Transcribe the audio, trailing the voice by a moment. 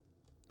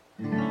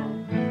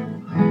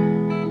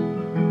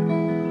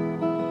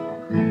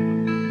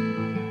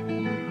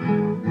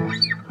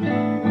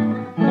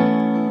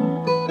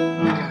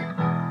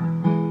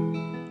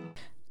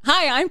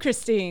Hi, I'm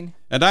Christine.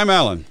 And I'm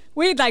Alan.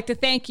 We'd like to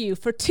thank you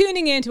for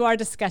tuning in to our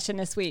discussion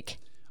this week.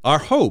 Our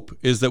hope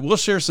is that we'll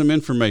share some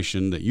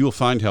information that you will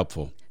find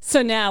helpful.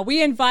 So now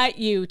we invite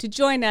you to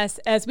join us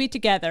as we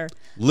together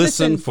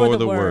listen for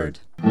the word.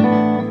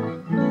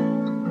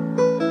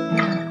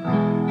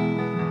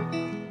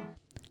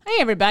 Hey,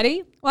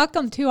 everybody.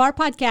 Welcome to our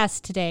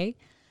podcast today.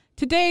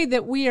 Today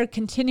that we are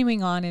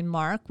continuing on in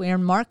Mark. We are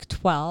in Mark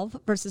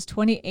 12, verses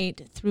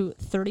 28 through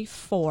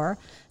 34.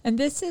 And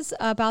this is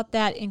about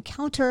that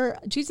encounter,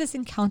 Jesus'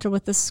 encounter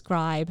with the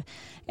scribe.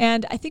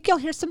 And I think you'll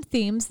hear some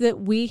themes that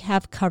we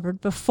have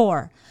covered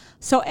before.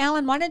 So,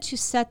 Alan, why don't you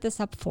set this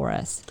up for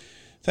us?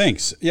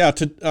 Thanks. Yeah,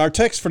 our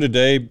text for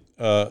today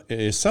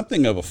is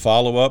something of a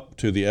follow-up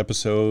to the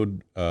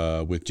episode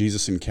with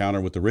Jesus'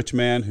 encounter with the rich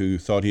man who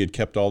thought he had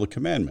kept all the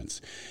commandments.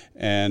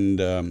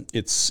 And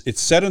it's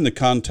set in the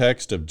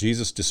context of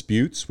Jesus'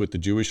 disputes with the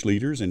Jewish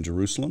leaders in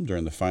Jerusalem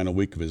during the final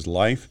week of his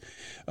life.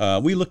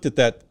 We looked at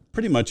that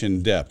pretty much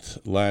in depth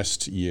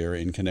last year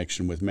in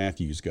connection with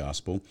Matthew's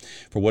gospel.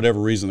 For whatever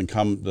reason,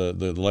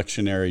 the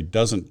lectionary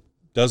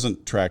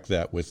doesn't track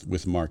that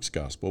with Mark's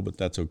gospel, but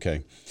that's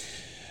okay.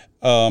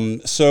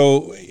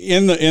 So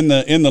in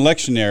the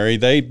lectionary,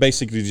 they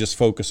basically just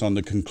focus on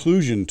the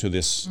conclusion to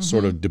this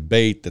sort of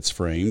debate that's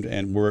framed,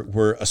 and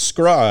where a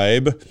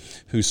scribe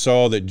who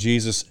saw that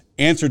Jesus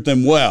answered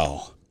them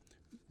well,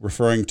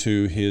 referring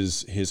to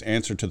his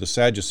answer to the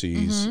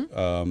Sadducees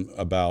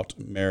about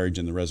marriage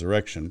and the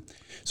resurrection.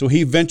 So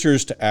he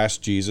ventures to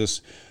ask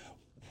Jesus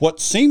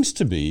what seems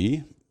to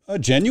be a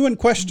genuine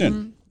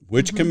question.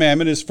 Which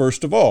commandment is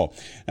first of all?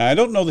 Now, I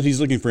don't know that he's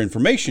looking for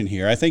information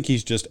here. I think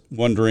he's just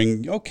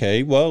wondering,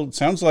 okay, well, it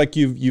sounds like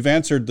you've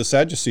answered the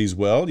Sadducees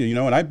well,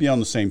 and I'd be on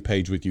the same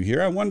page with you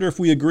here. I wonder if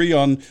we agree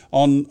on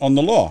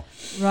the law.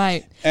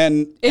 Right.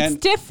 And it's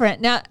different.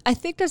 Now, I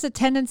think there's a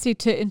tendency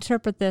to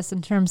interpret this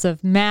in terms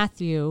of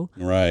Matthew.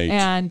 Right.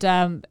 And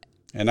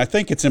I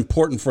think it's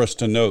important for us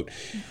to note,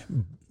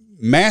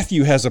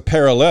 Matthew has a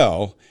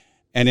parallel,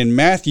 and in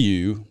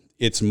Matthew,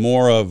 it's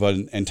more of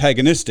an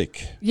antagonistic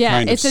kind of setting. Yeah,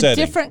 it's a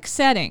different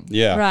setting.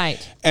 Yeah. Right.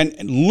 And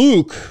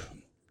Luke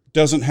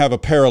doesn't have a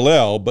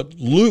parallel, but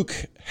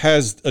Luke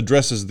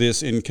addresses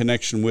this in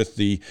connection with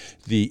the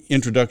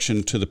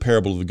introduction to the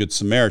parable of the Good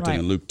Samaritan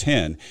in Luke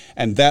 10.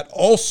 And that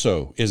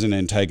also is an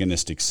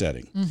antagonistic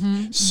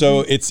setting.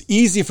 So it's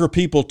easy for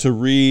people to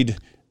read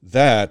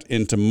that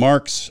into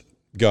Mark's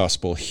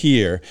gospel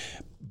here,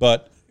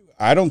 but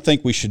I don't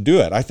think we should do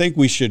it. I think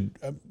we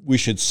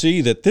should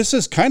see that this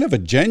is kind of a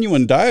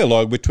genuine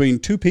dialogue between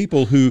two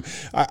people who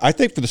I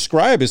think for the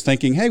scribe is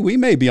thinking, hey, we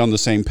may be on the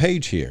same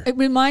page here. It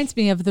reminds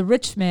me of the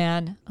rich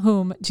man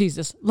whom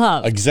Jesus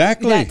loved.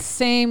 Exactly. That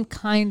same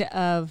kind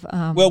of...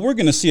 well, we're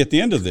going to see at the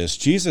end of this,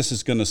 Jesus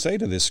is going to say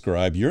to this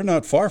scribe, you're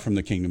not far from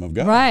the kingdom of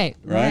God. Right,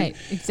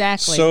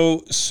 exactly.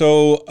 So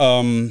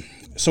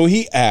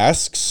he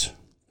asks,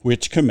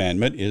 which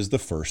commandment is the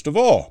first of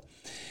all?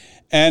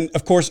 And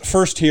of course,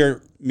 first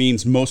here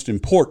means most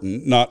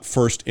important, not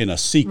first in a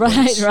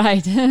sequence.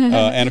 Right.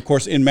 And of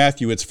course, in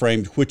Matthew, it's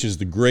framed, which is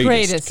the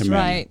greatest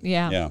commandment.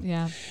 Right,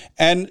 yeah.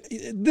 And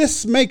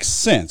this makes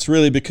sense,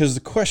 really, because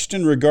the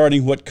question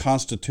regarding what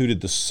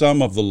constituted the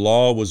sum of the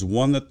law was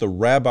one that the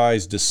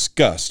rabbis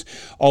discussed.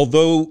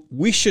 Although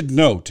we should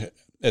note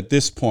at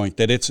this point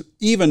that it's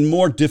even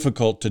more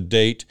difficult to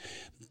date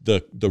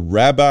the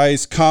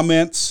rabbis'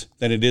 comments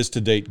than it is to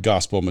date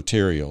gospel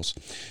materials.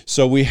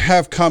 So we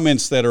have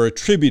comments that are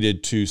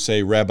attributed to,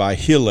 say, Rabbi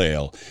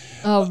Hillel.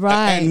 Oh,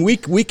 right. And we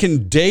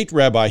can date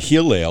Rabbi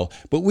Hillel,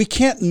 but we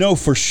can't know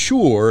for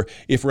sure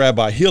if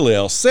Rabbi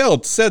Hillel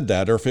said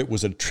that or if it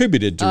was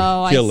attributed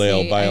to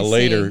Hillel by a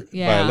later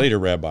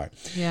rabbi.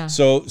 Yeah.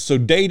 So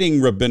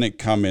dating rabbinic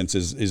comments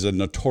is a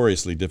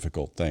notoriously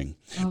difficult thing.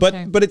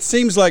 Okay. But it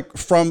seems like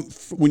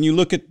when you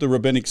look at the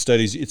rabbinic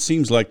studies, it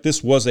seems like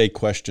this was a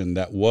question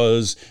that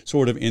was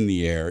sort of in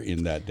the air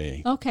in that day.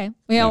 Okay.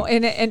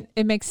 And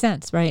it makes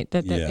sense, right?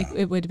 That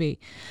it would be.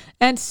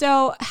 And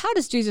so how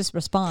does Jesus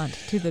respond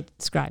to the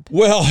scribe?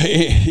 Well,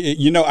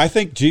 I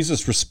think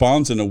Jesus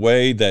responds in a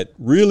way that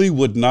really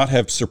would not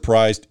have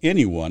surprised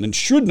anyone and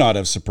should not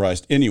have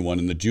surprised anyone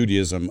in the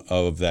Judaism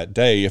of that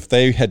day if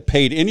they had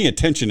paid any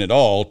attention at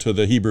all to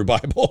the Hebrew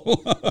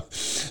Bible.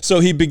 So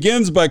he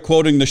begins by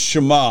quoting the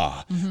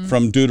Shema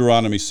from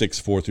Deuteronomy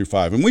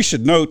 6:4-5. And we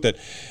should note that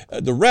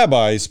the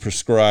rabbis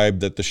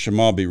prescribed that the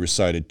Shema be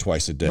recited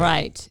twice a day.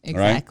 Right,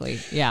 exactly,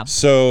 right? Yeah.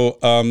 So,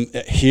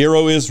 hear,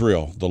 O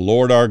Israel, the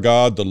Lord our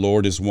God, the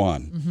Lord is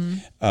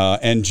one.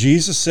 And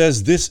Jesus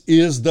says this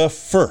is the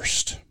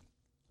first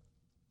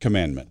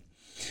commandment.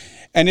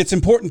 And it's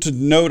important to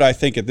note, I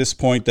think, at this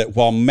point that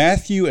while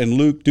Matthew and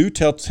Luke do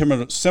tell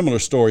similar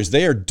stories,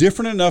 they are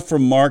different enough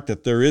from Mark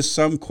that there is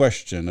some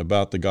question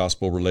about the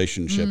gospel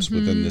relationships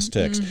within this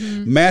text.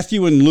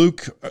 Matthew's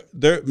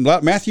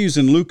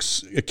and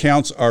Luke's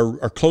accounts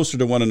are closer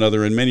to one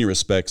another in many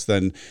respects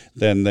than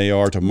they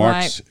are to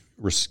Mark's.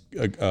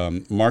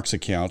 Mark's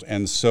account,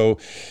 and so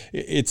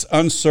it's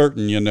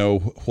uncertain,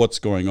 what's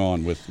going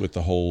on with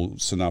the whole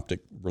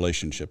synoptic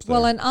relationships there.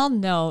 Well, and I'll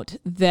note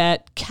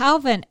that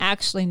Calvin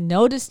actually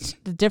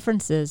noticed the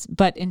differences,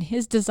 but in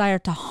his desire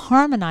to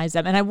harmonize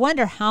them, and I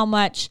wonder how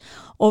much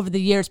over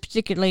the years,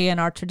 particularly in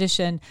our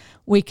tradition,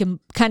 we can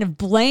kind of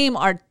blame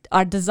our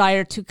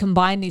desire to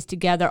combine these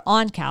together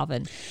on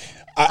Calvin.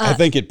 I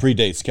think it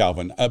predates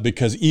Calvin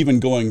because even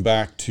going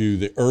back to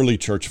the early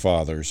church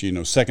fathers,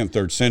 2nd,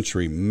 3rd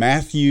century,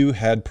 Matthew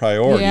had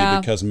priority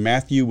because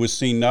Matthew was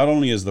seen not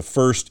only as the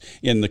first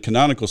in the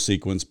canonical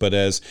sequence, but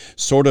as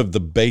sort of the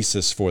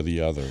basis for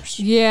the others.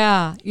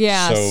 Yeah.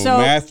 So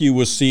Matthew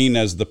was seen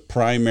as the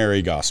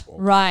primary gospel.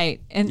 Right.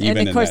 And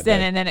of course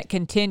then it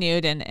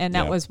continued and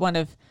that was one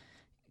of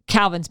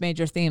Calvin's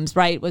major themes,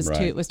 right? Was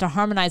to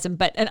harmonize them.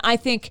 And I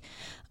think,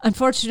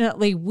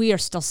 unfortunately, we are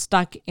still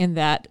stuck in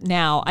that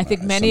now. I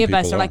think many of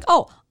us are like,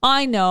 oh,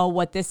 I know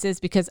what this is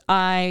because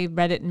I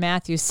read it in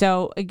Matthew.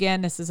 So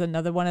again, this is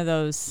another one of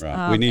those.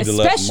 Right. We need to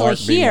let Mark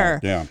be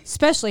Mark. Yeah.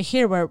 Especially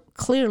here, where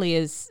clearly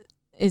is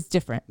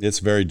different. It's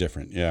very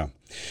different. Yeah.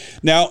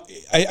 Now,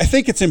 I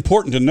think it's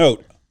important to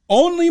note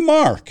only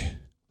Mark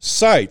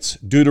cites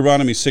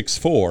Deuteronomy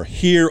 6:4.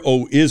 Hear,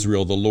 O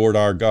Israel, the Lord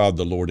our God,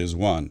 the Lord is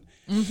one.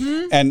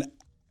 Mm-hmm. And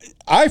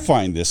I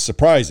find this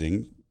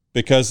surprising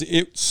because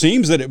it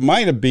seems that it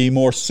might be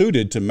more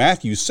suited to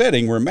Matthew's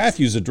setting where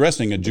Matthew's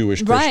addressing a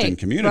Jewish Christian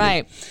community.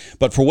 Right.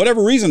 But for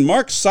whatever reason,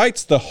 Mark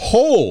cites the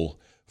whole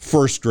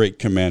first great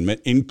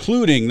commandment,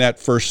 including that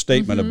first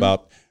statement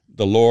about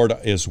the Lord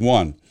is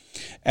one.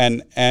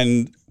 And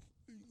I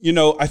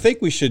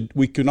think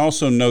we can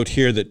also note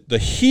here that the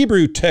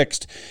Hebrew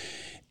text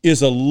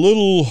is a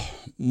little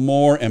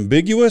more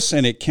ambiguous,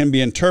 and it can be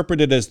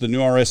interpreted as the New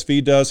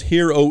RSV does.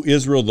 Hear, O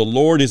Israel, the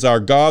Lord is our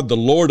God, the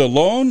Lord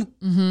alone.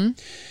 Mm-hmm.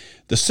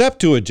 The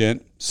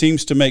Septuagint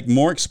seems to make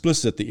more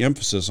explicit the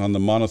emphasis on the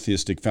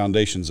monotheistic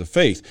foundations of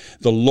faith.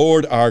 The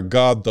Lord our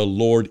God, the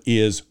Lord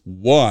is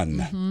one.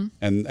 Mm-hmm.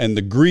 And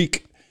the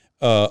Greek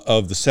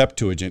of the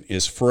Septuagint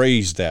is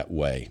phrased that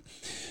way.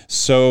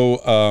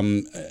 So,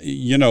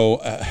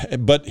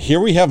 but here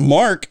we have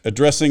Mark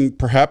addressing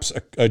perhaps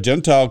a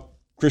Gentile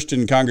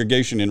Christian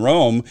congregation in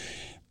Rome,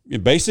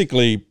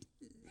 basically,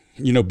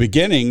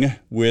 beginning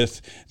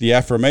with the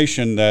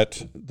affirmation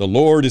that the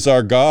Lord is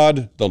our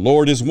God, the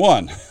Lord is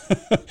one.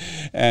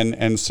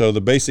 and so the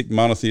basic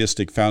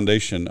monotheistic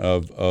foundation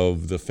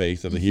of the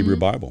faith of the Hebrew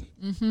Bible.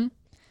 Mm-hmm.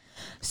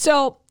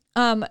 So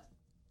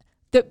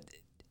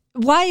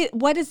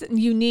what is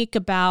unique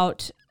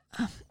about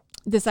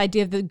this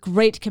idea of the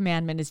Great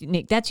Commandment is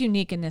unique? That's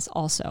unique in this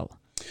also.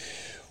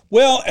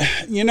 Well,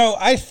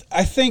 I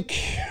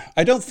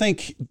don't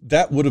think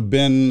that would have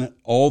been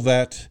all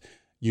that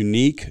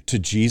unique to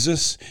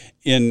Jesus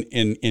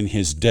in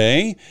his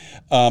day.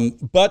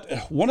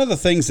 But one of the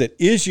things that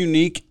is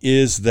unique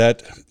is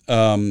that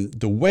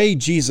the way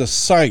Jesus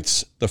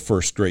cites the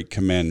first great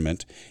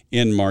commandment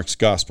in Mark's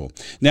gospel.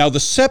 Now,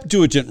 the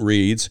Septuagint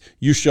reads,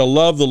 "You shall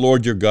love the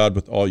Lord your God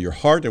with all your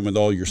heart and with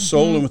all your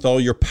soul and with all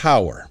your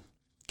power."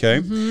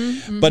 Okay?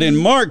 But in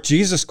Mark,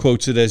 Jesus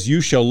quotes it as,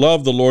 "You shall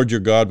love the Lord your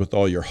God with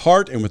all your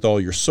heart and with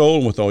all your soul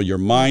and with all your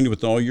mind,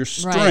 with all your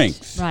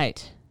strength."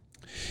 Right.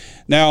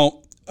 Now,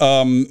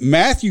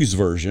 Matthew's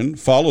version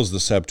follows the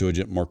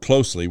Septuagint more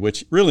closely,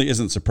 which really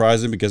isn't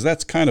surprising because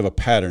that's kind of a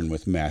pattern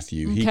with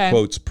Matthew. Okay. He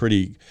quotes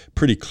pretty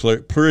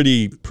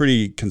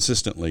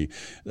consistently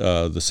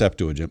the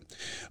Septuagint.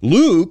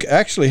 Luke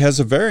actually has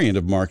a variant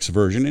of Mark's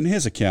version in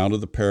his account of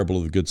the parable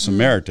of the Good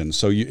Samaritan.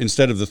 So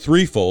instead of the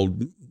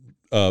threefold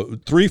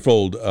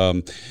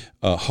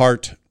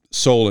heart,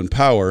 soul, and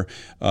power,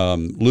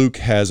 Luke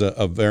has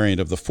a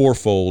variant of the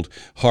fourfold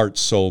heart,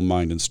 soul,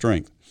 mind, and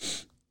strength.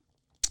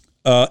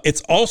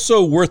 It's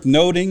also worth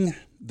noting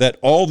that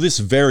all this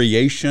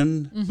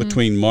variation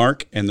between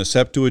Mark and the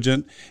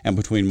Septuagint and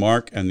between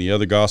Mark and the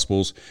other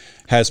Gospels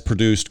has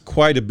produced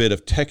quite a bit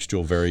of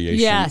textual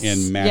variation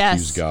in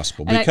Matthew's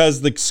Gospel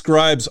because the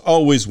scribes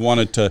always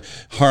wanted to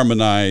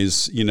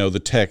harmonize,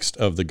 the text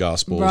of the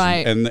Gospels.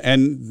 Right.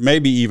 And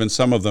maybe even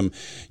some of them,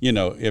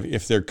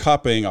 if they're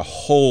copying a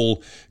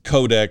whole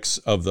codex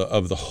of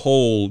the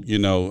whole,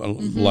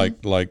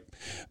 like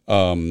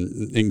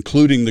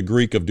including the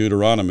Greek of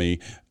Deuteronomy,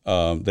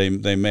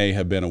 they may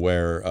have been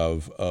aware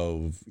of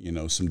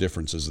some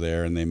differences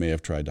there, and they may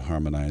have tried to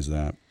harmonize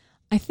that.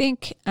 I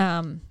think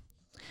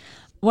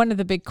one of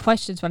the big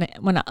questions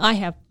when I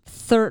have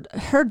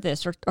heard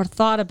this or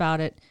thought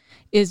about it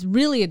is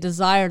really a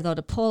desire, though,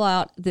 to pull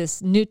out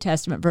this New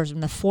Testament version,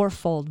 the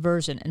fourfold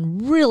version,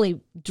 and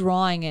really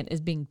drawing it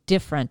as being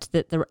different,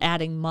 that they're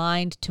adding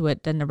mind to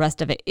it than the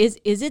rest of it. Is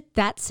it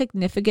that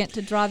significant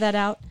to draw that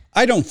out?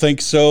 I don't think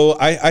so.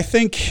 I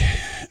think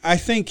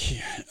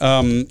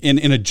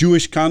in a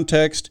Jewish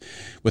context,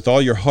 with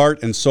all your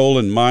heart and soul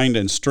and mind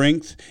and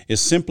strength, is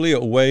simply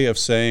a way of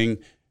saying,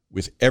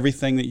 with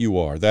everything that you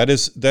are. That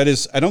is.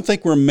 I don't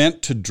think we're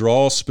meant to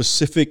draw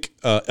specific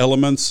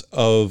elements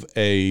of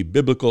a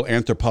biblical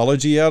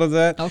anthropology out of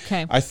that.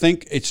 Okay. I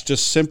think it's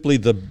just simply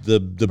the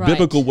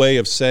biblical way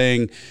of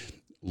saying,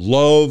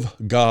 love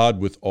God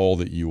with all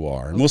that you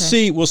are. And we'll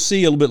see a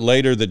little bit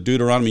later that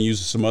Deuteronomy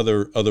uses some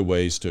other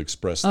ways to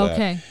express that.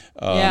 Okay.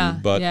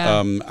 But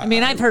I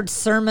mean, I've heard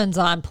sermons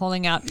on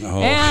pulling out,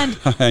 and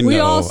I we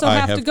know, also I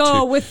have to have go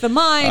to. with the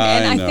mind.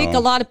 And I think know.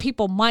 a lot of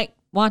people might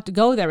want to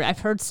go there. I've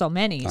heard so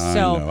many. I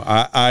So know.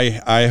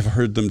 I have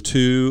heard them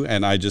too,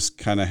 and I just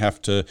kind of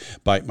have to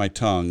bite my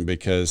tongue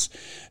because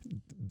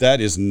that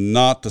is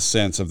not the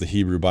sense of the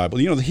Hebrew Bible.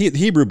 You know, the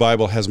Hebrew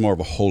Bible has more of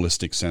a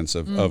holistic sense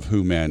of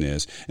who man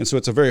is, and so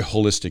it's a very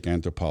holistic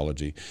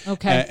anthropology.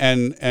 Okay.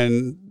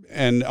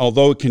 And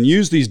although it can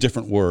use these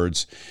different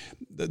words,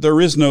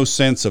 there is no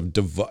sense of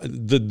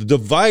the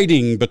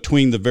dividing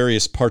between the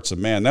various parts of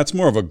man. That's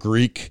more of a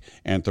Greek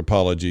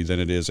anthropology than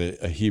it is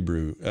a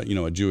Hebrew,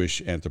 a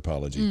Jewish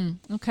anthropology.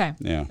 okay.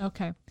 Yeah.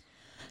 Okay.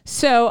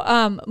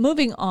 So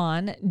moving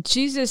on,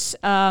 Jesus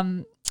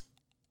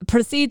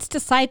proceeds to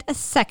cite a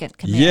second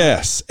command.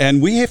 Yes,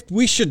 and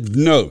we should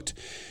note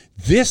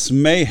this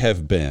may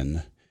have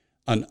been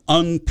an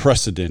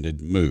unprecedented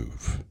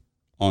move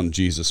on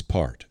Jesus'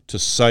 part to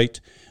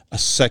cite a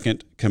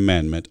second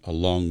commandment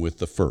along with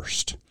the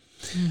first.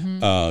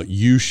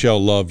 You shall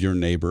love your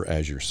neighbor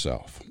as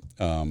yourself.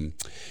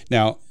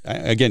 Now,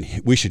 again,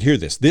 we should hear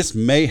this. This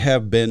may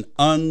have been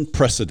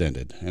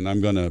unprecedented, and I'm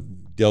going to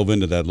delve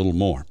into that a little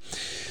more.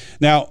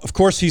 Now, of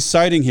course, he's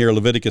citing here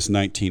Leviticus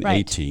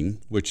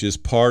 19:18, which is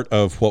part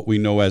of what we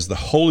know as the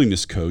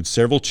Holiness Code,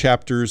 several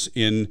chapters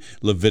in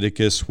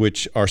Leviticus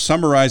which are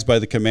summarized by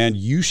the command,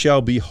 you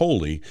shall be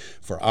holy,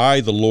 for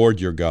I, the Lord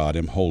your God,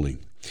 am holy.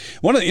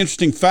 One of the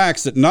interesting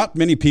facts that not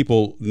many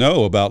people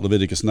know about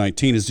Leviticus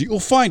 19 is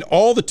you'll find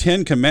all the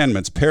 10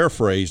 commandments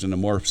paraphrased in a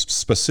more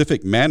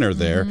specific manner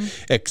there,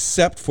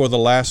 except for the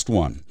last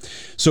one.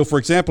 So, for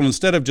example,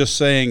 instead of just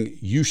saying,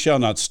 you shall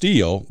not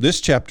steal,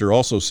 this chapter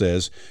also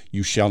says,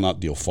 you shall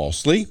not deal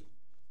falsely.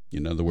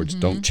 In other words,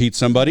 don't cheat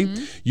somebody.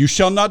 You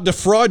shall not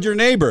defraud your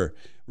neighbor.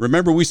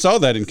 Remember, we saw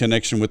that in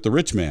connection with the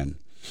rich man.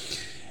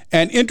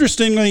 And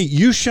interestingly,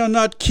 you shall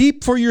not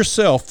keep for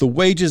yourself the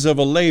wages of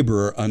a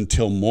laborer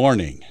until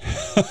morning.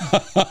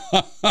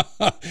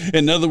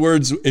 In other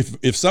words,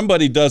 if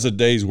somebody does a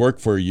day's work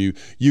for you,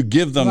 you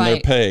give them their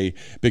pay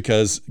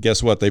because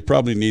guess what? They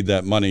probably need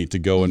that money to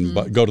go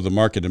and go to the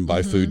market and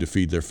buy food to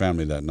feed their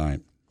family that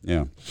night.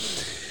 Yeah.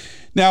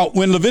 Now,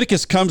 when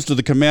Leviticus comes to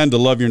the command to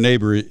love your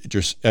neighbor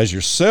as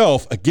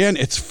yourself, again,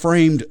 it's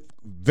framed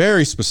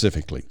very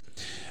specifically.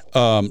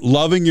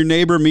 Loving your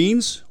neighbor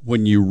means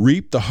when you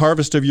reap the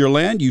harvest of your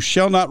land, you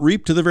shall not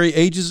reap to the very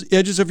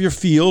edges of your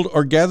field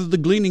or gather the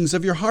gleanings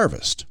of your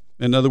harvest.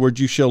 In other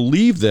words, you shall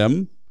leave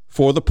them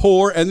for the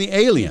poor and the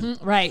alien.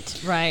 Right.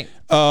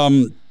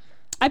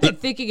 I've been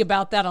thinking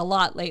about that a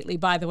lot lately,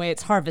 by the way.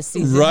 It's harvest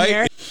season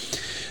here.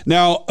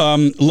 Now,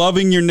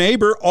 loving your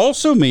neighbor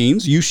also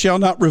means you shall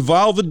not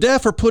revile the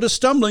deaf or put a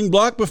stumbling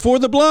block before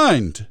the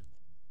blind.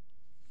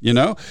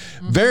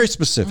 Very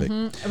specific.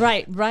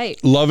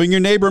 Right. Loving your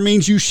neighbor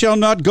means you shall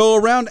not go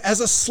around as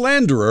a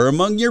slanderer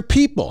among your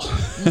people.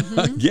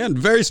 Again,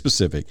 very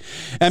specific.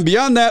 And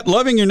beyond that,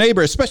 loving your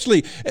neighbor,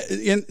 especially,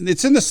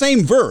 it's in the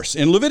same verse.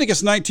 In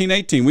Leviticus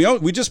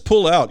 19:18, we just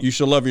pull out, you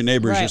shall love your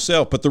neighbor as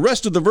yourself. But the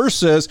rest of the verse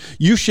says,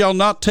 you shall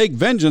not take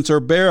vengeance or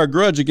bear a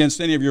grudge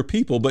against any of your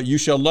people, but you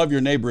shall love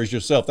your neighbor as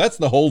yourself. That's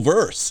the whole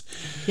verse.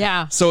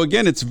 Yeah. So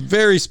again, it's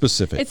very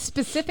specific. It's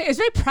specific. It's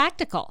very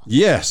practical.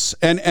 Yes.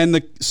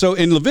 So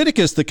in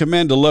Leviticus, the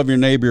command to love your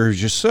neighbor as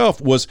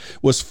yourself was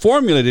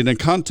formulated in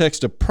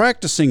context of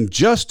practicing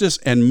justice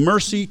and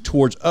mercy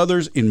towards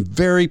others in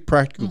very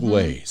practical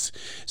ways.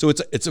 So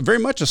it's very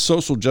much a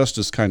social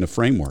justice kind of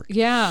framework.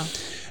 Yeah.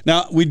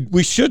 Now,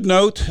 we should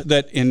note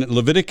that in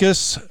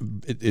Leviticus,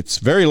 it's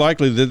very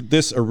likely that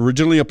this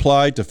originally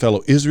applied to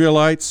fellow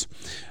Israelites.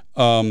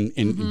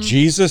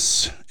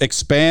 Jesus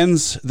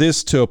expands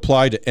this to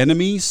apply to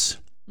enemies.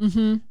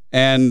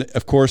 And,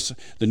 of course,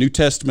 the New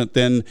Testament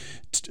then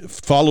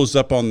follows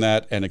up on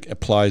that and it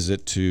applies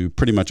it to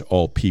pretty much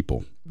all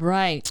people.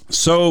 Right.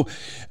 So,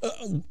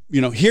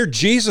 here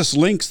Jesus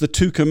links the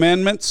two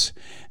commandments,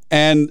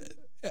 and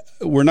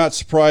we're not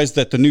surprised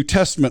that the New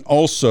Testament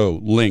also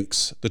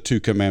links the two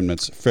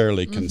commandments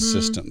fairly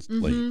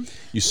consistently.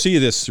 You see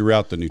this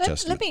throughout the New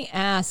Testament. Let me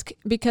ask,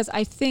 because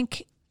I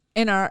think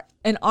in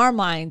our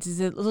minds is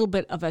a little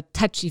bit of a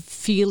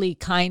touchy-feely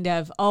kind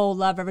of,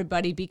 love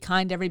everybody, be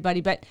kind to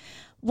everybody. But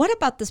what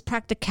about this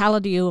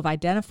practicality you have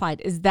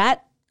identified? Is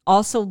that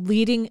also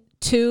leading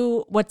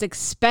to what's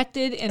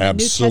expected in the New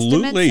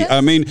Testament? Absolutely. I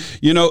mean,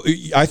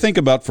 I think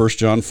about 1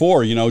 John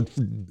 4.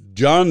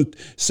 John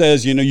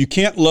says, you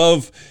can't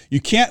love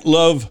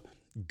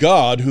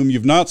God whom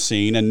you've not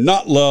seen and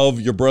not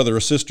love your brother or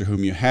sister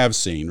whom you have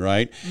seen,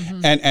 right?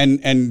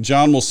 And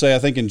John will say, I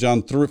think in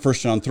 1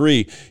 John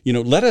 3,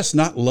 let us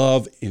not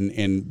love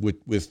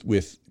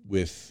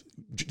with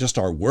just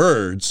our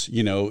words,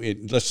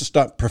 let's just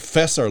not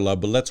profess our love,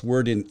 but let's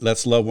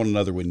love one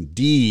another in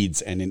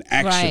deeds and in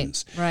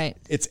actions. Right.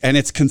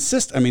 It's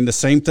consistent. I mean, the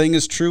same thing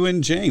is true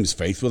in James.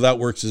 Faith without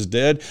works is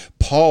dead.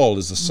 Paul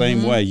is the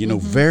same way.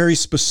 Very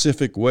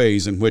specific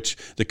ways in which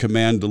the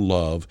command to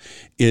love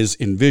is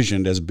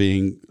envisioned as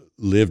being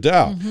lived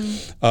out.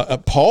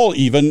 Paul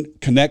even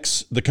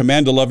connects the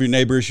command to love your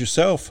neighbor as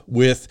yourself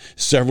with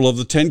several of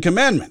the 10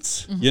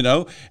 Commandments, you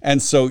know?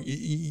 And so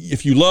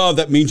if you love,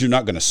 that means you're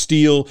not going to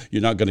steal,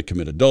 you're not going to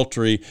commit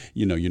adultery,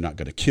 you know, you're not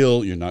going to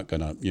kill, you're not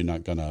going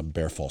to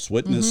bear false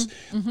witness.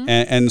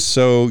 And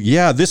so,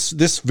 yeah,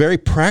 this very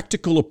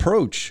practical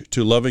approach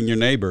to loving your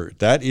neighbor,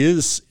 that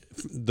is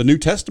the New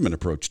Testament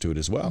approach to it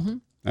as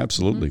well.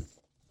 Absolutely.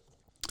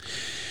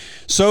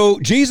 So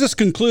Jesus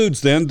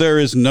concludes then, there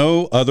is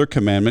no other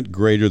commandment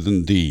greater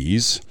than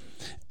these.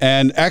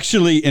 And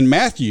actually in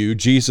Matthew,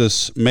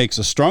 Jesus makes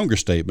a stronger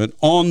statement.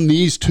 On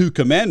these 2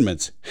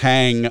 commandments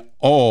hang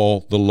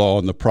all the law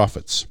and the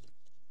prophets.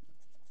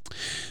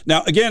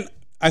 Now, again,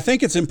 I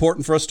think it's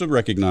important for us to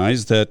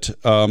recognize that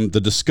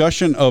the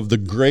discussion of the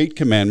great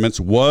commandments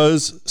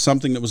was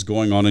something that was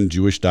going on in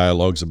Jewish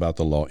dialogues about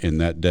the law in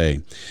that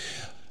day.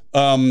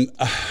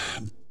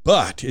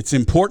 But it's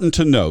important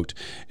to note,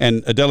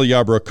 and Adela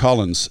Yarbrough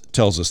Collins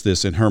tells us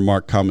this in her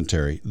Mark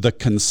commentary, the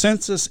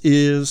consensus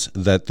is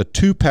that the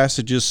 2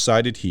 passages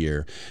cited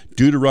here,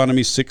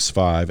 Deuteronomy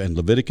 6:5 and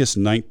Leviticus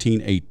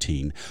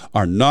 19:18,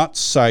 are not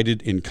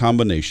cited in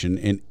combination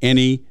in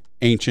any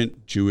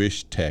ancient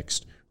Jewish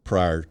text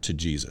prior to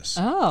Jesus.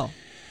 Oh,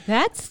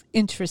 that's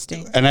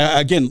interesting. And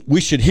again,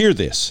 we should hear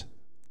this.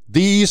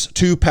 These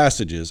 2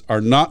 passages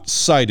are not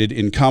cited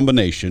in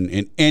combination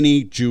in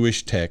any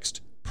Jewish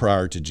text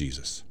prior to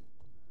Jesus.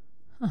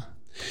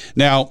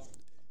 Now,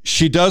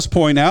 she does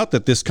point out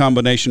that this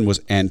combination was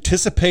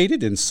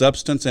anticipated in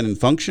substance and in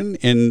function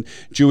in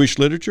Jewish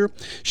literature.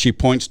 She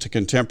points to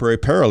contemporary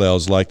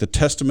parallels like the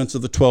Testaments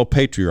of the 12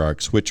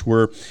 Patriarchs, which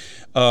were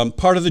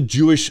part of the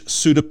Jewish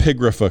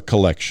pseudepigrapha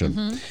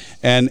collection.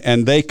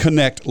 And they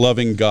connect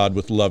loving God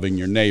with loving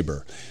your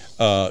neighbor.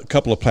 A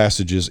couple of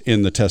passages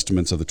in the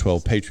Testaments of the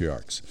 12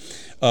 Patriarchs.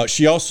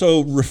 She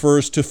also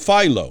refers to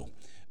Philo.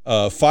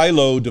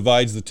 Philo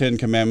divides the 10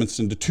 Commandments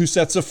into 2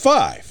 sets of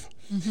 5.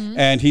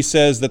 And he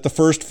says that the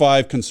first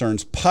 5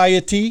 concerns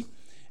piety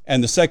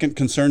and the second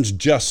concerns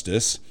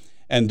justice.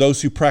 And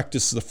those who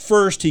practice the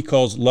first he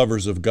calls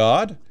lovers of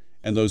God,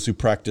 and those who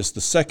practice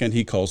the second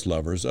he calls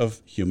lovers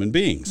of human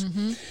beings.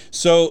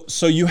 So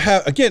you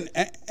have, again,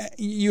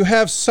 you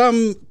have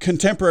some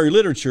contemporary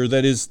literature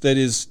that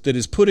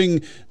is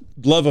putting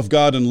love of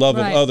God and love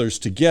of others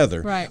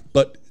together,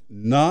 but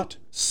not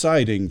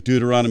citing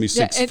Deuteronomy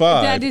 6:5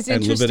 that is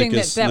and interesting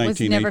Leviticus that was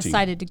 19:18. never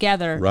cited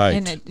together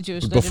in the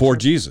Jewish literature. Before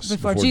Jesus.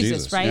 Before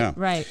Jesus, right? Yeah.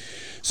 Right.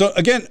 So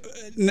again,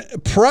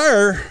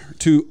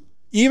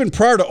 even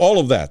prior to all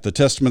of that, the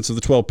Testaments of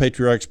the 12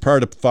 Patriarchs,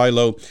 prior to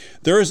Philo,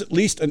 there is at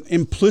least an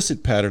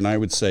implicit pattern, I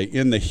would say,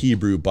 in the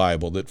Hebrew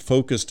Bible that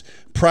focused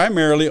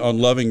primarily on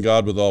loving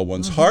God with all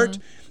one's heart,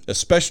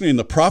 especially in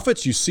the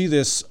prophets. You see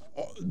this.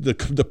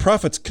 The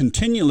prophets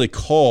continually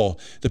call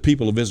the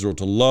people of Israel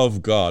to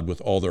love God with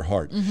all their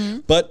heart.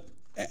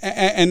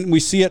 And we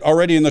see it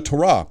already in the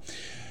Torah.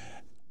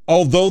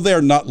 Although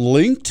they're not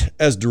linked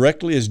as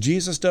directly as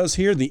Jesus does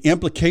here, the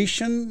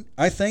implication,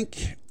 I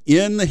think,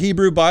 in the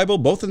Hebrew Bible,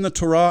 both in the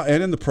Torah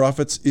and in the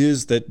prophets,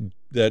 is that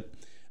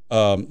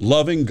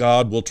loving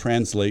God will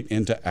translate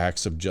into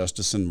acts of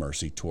justice and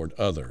mercy toward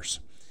others.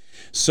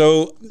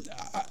 So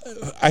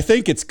I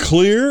think it's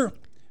clear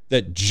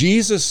that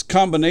Jesus'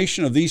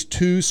 combination of these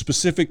 2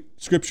 specific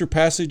scripture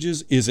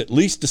passages is at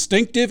least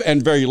distinctive,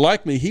 and very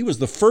likely he was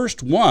the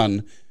first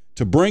one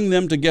to bring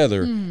them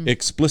together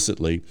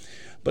explicitly.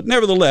 But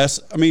nevertheless,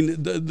 I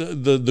mean,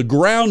 the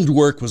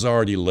groundwork was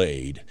already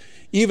laid,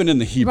 even in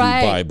the Hebrew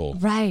Bible,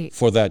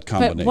 for that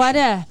combination. But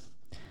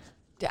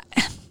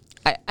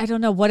I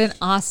don't know, what an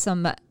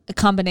awesome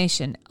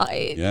combination.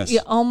 Yes. You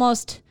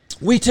almost...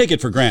 We take it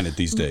for granted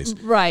these days.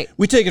 Right.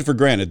 We take it for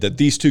granted that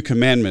these 2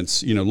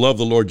 commandments, love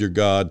the Lord your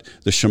God,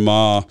 the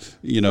Shema,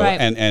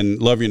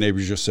 and love your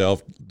neighbors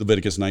yourself,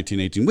 Leviticus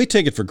 19:18. We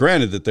take it for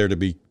granted that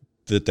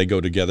that they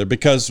go together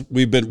because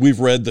we've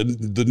read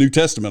the New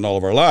Testament all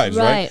of our lives,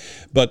 right?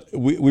 But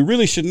we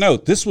really should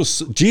note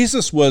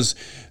Jesus was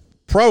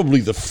probably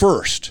the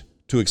first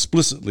to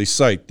explicitly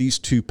cite these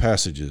 2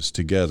 passages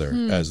together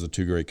as the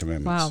 2 great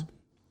commandments. Wow.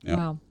 Yeah.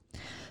 Wow.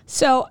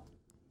 So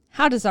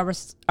how does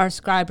our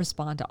scribe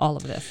respond to all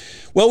of this?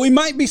 Well, we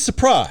might be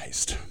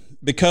surprised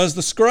because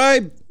the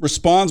scribe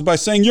responds by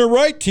saying, "You're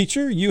right,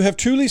 teacher. You have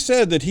truly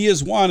said that he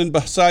is one, and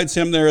besides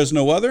him there is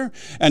no other.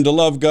 And to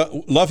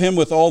love him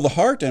with all the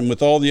heart and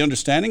with all the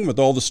understanding, with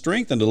all the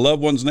strength, and to love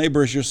one's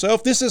neighbor as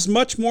yourself. This is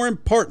much more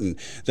important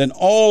than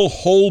all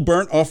whole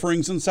burnt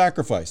offerings and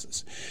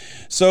sacrifices."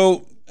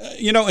 So,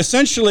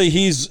 essentially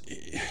he's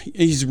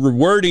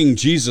rewording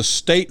Jesus'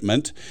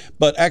 statement,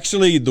 but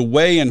actually the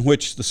way in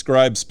which the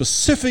scribe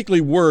specifically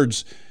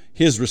words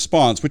his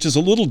response, which is a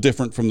little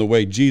different from the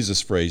way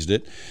Jesus phrased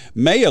it,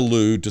 may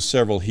allude to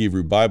several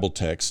Hebrew Bible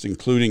texts,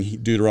 including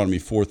Deuteronomy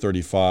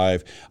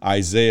 4:35,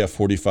 Isaiah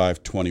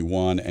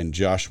 45:21, and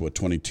Joshua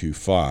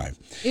 22:5.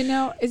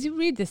 As you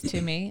read this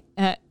to me,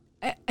 I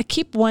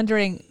keep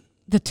wondering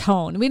the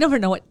tone. We never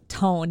know what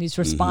tone he's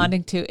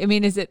responding to. I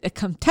mean, is it a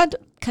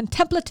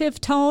contemplative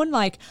tone,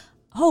 like,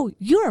 oh,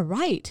 you're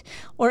right?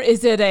 Or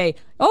is it a,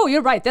 oh,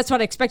 you're right, that's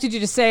what I expected you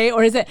to say?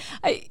 Or is it,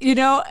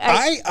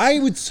 I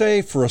would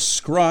say for a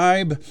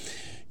scribe,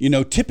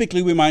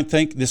 typically we might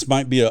think this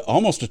might be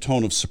almost a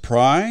tone of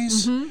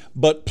surprise,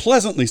 but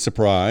pleasantly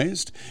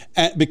surprised,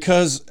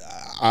 because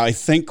I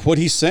think what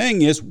he's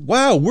saying is,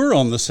 wow, we're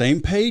on the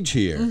same page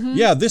here.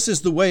 Yeah, this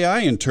is the way I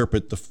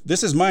interpret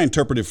this is my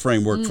interpretive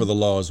framework for the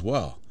law as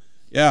well.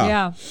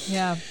 Yeah.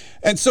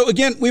 And so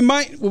again, we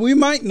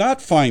might not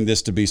find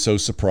this to be so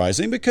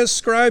surprising, because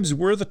scribes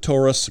were the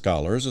Torah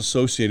scholars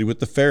associated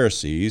with the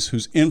Pharisees,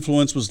 whose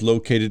influence was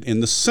located in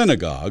the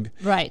synagogue,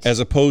 right, as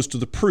opposed to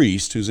the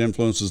priest, whose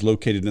influence was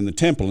located in the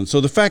temple. And so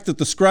the fact that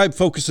the scribe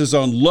focuses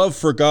on love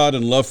for God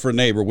and love for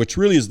neighbor, which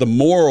really is the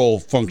moral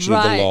function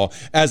of the law,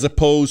 as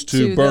opposed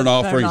to burnt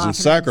offerings and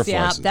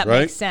sacrifices. Yeah, that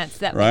makes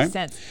sense. Makes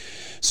sense.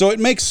 So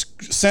it makes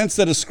sense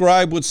that a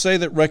scribe would say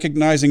that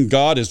recognizing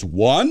God is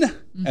one,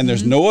 and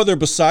there's no other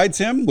besides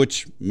him,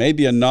 which may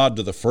be a nod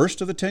to the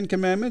first of the 10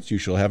 Commandments, you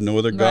shall have no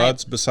other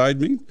gods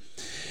beside me,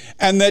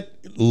 and that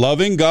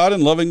loving God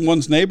and loving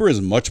one's neighbor is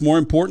much more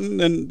important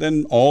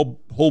than all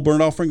whole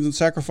burnt offerings and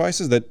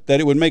sacrifices, that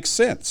it would make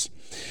sense.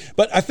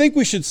 But I think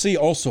we should see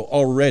also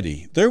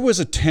already there was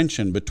a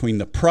tension between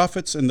the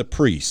prophets and the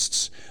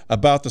priests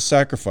about the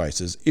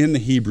sacrifices in the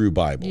Hebrew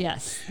Bible.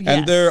 Yes.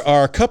 And there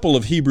are a couple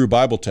of Hebrew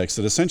Bible texts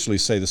that essentially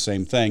say the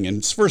same thing.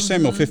 In 1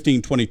 Samuel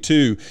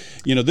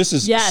 15:22, this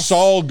is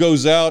Saul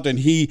goes out and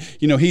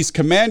he's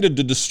commanded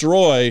to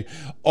destroy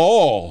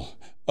all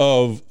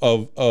of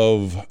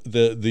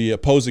the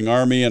opposing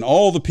army and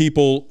all the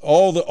people,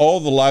 all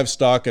the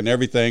livestock and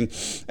everything,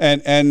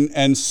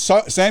 and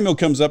Samuel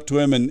comes up to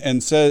him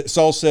and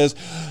Saul says,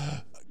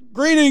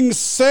 "Greetings,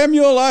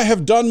 Samuel, I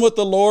have done what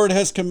the Lord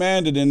has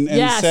commanded." And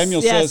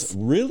Samuel says,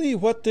 "Really?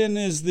 What then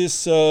is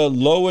this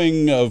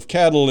lowing of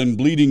cattle and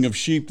bleating of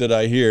sheep that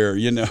I hear,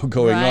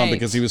 going on?"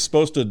 Because he was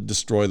supposed to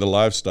destroy the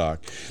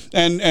livestock.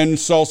 And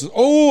Saul says,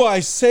 "Oh, I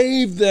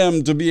saved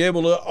them to be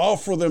able to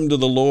offer them to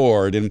the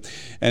Lord."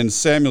 And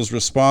Samuel's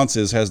response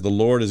is, "Has the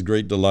Lord his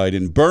great delight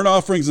in burnt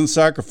offerings and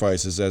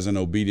sacrifices as in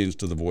obedience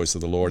to the voice of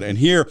the Lord." And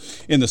here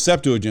in the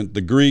Septuagint,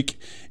 the Greek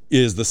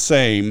is the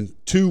same,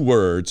 two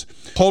words,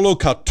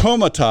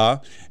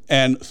 holokatomata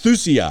and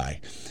thusiai,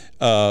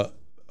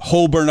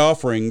 whole burnt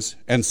offerings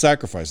and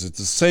sacrifices. It's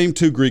the same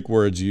two Greek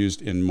words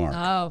used in Mark.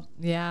 Oh,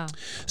 yeah.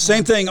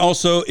 Same thing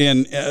also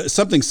in,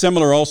 something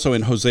similar also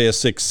in Hosea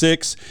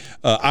 6:6,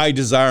 I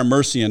desire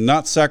mercy and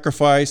not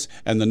sacrifice,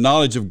 and the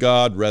knowledge of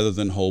God rather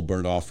than whole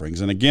burnt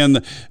offerings. And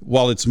again,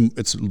 while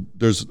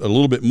there's a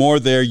little bit more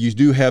there, you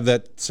do have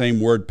that same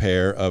word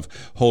pair of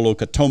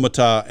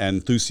holokatomata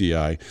and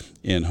thusiai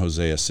in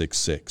Hosea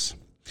 6:6.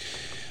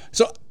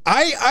 So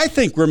I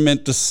think we're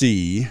meant to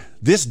see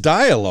this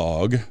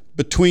dialogue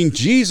between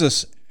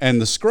Jesus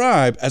and the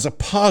scribe as a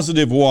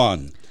positive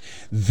one.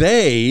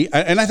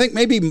 And I think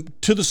maybe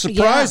to the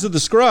surprise of the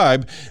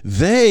scribe,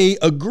 they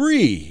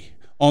agree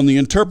on the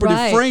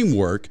interpretive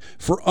framework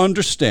for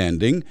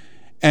understanding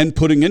and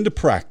putting into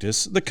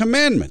practice the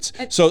commandments.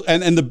 So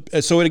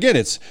again,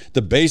 it's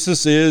the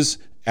basis is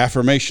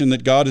affirmation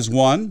that God is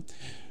one.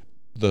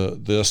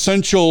 The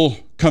essential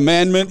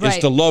commandment is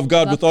to love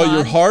God with all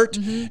your heart,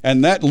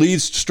 and that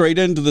leads straight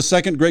into the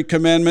second great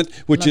commandment,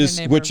 which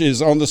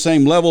is on the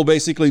same level,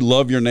 basically,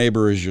 love your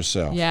neighbor as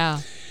yourself. Yeah.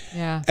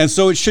 And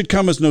so it should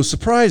come as no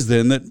surprise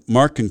then that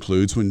Mark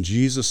concludes, when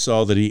Jesus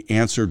saw that he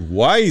answered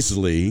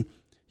wisely,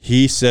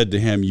 he said to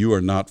him, "You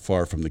are not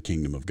far from the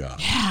kingdom of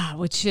God." Yeah,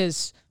 which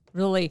is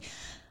really,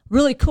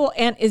 really cool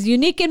and is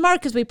unique in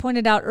Mark, as we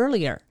pointed out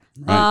earlier,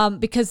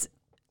 because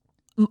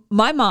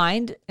my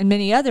mind and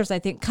many others, I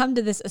think, come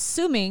to this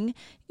assuming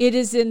it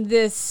is in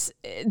these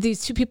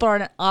two people are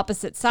on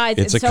opposite sides.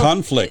 It's a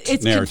conflict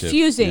it's narrative. It's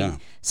confusing. Yeah.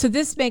 So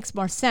this makes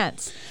more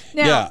sense.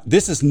 Now,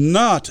 this is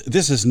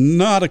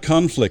not a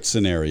conflict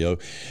scenario.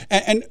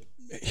 And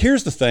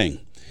here's the thing.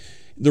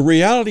 The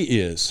reality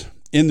is,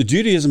 in the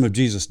Judaism of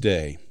Jesus'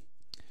 day,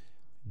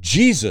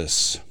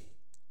 Jesus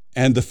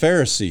and the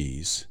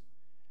Pharisees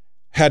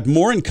had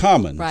more in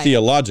common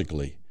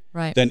theologically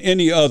than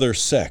any other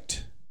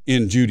sect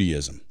in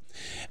Judaism.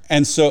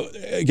 And so,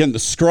 again, the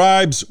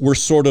scribes were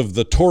sort of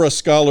the Torah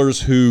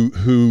scholars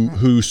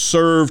who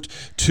served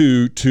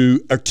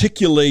to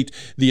articulate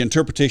the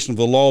interpretation of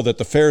the law that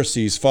the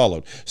Pharisees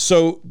followed.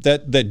 So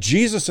that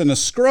Jesus and a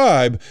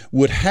scribe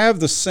would have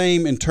the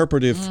same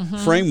interpretive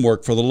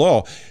framework for the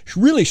law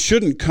really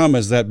shouldn't come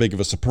as that big of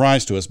a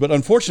surprise to us. But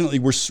unfortunately,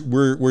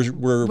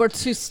 we're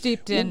too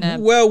steeped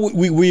in.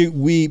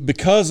 We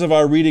because of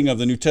our reading of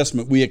the New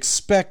Testament, we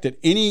expect that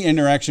any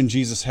interaction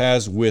Jesus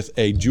has with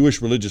a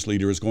Jewish religious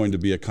leader is going to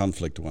be a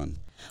conflict one.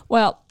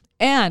 Well,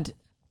 and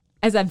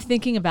as I'm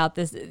thinking about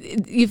this,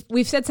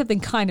 we've said something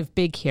kind of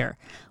big here,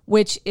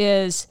 which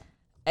is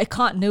a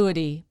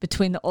continuity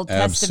between the Old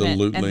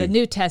Testament and the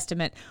New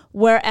Testament.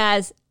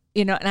 Whereas,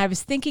 and I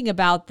was thinking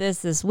about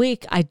this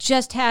week, I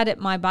just had at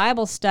my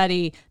Bible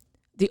study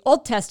the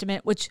Old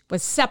Testament, which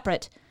was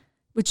separate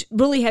which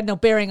really had no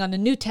bearing on the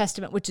New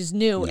Testament, which is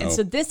new. No. And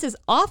so this has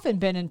often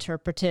been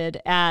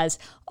interpreted as,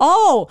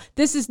 oh,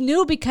 this is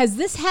new because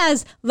this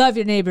has love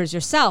your neighbors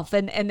yourself.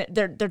 And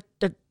they're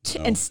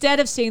instead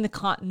of seeing the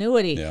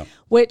continuity, Yeah.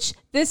 which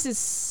this is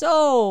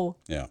so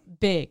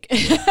big.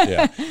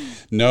 Yeah.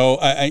 No,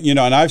 and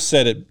I've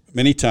said it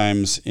many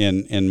times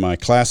in my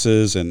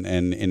classes and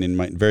in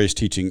my various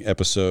teaching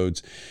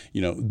episodes.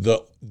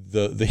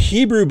 The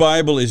Hebrew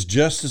Bible is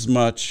just as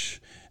much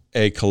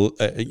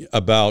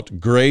about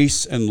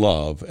grace and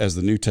love as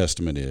the New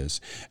Testament is,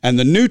 and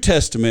the New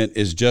Testament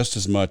is just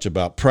as much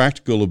about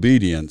practical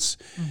obedience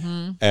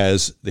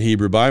as the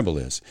Hebrew Bible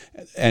is,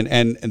 and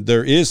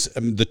there is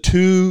the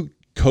two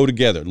go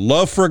together.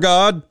 Love for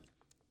God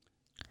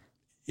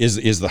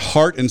is the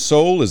heart and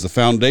soul, is the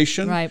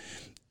foundation, Right.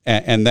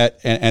 and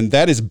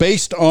that is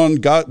based on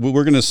God.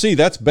 We're going to see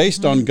that's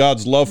based on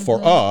God's love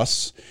for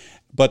us,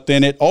 but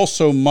then it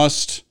also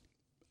must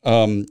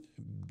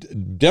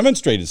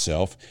demonstrate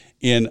itself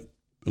in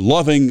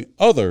loving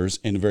others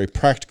in a very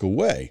practical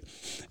way,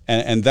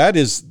 and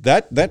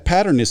that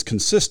pattern is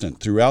consistent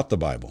throughout the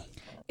Bible.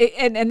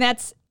 And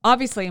that's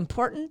obviously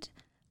important,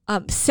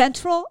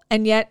 central,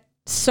 and yet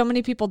so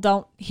many people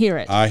don't hear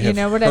it. I have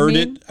what heard I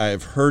mean? it. I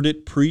have heard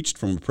it preached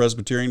from a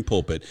Presbyterian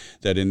pulpit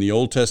that in the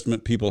Old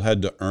Testament people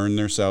had to earn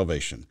their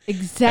salvation.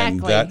 Exactly.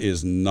 And that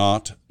is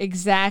not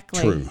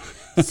exactly true.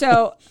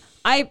 So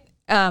I've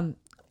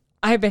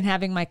been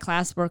having my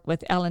classwork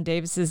with Ellen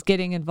Davis's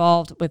Getting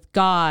Involved with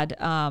God,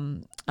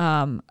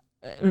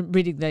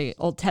 reading the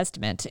Old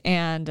Testament,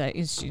 and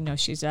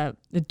she's a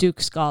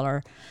Duke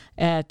scholar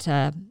at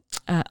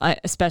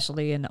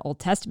especially in the Old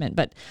Testament.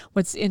 But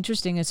what's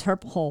interesting is her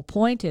whole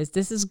point is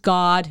this is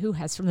God who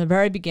has from the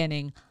very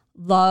beginning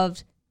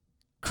loved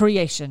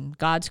creation,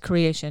 God's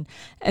creation,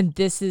 and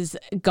this is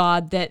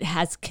God that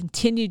has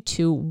continued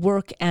to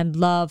work and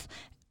love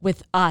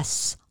with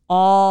us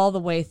all the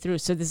way through.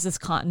 So there's this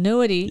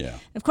continuity. Yeah.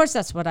 Of course,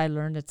 that's what I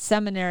learned at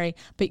seminary,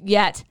 but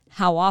yet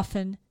how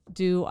often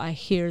do I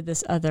hear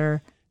this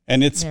other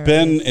And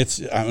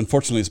narrative?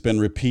 unfortunately, it's been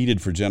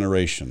repeated for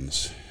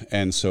generations.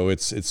 And so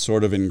it's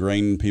sort of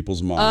ingrained in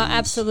people's minds.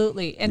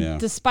 Absolutely. And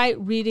despite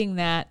reading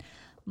that,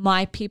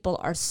 my people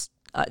are,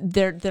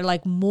 they're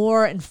like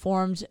more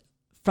informed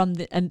from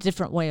a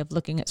different way of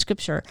looking at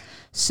Scripture.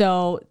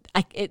 So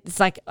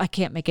it's like I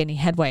can't make any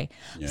headway.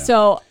 Yeah.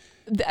 So,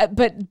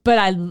 but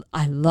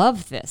I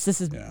love this.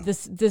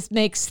 This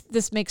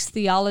makes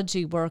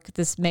theology work.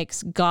 This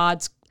makes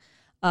God's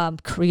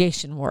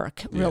creation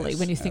work, really, Yes,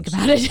 when you think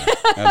absolutely. about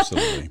it.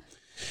 Absolutely.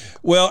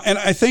 Well, and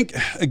I think,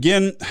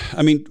 again,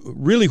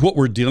 really what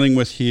we're dealing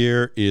with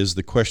here is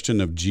the question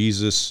of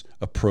Jesus'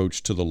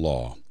 approach to the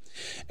law.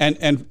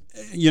 And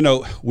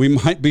we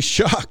might be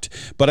shocked,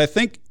 but I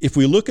think if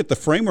we look at the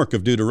framework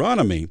of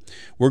Deuteronomy,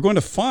 we're going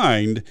to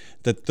find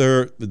that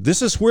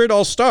this is where it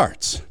all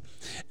starts.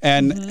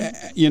 And,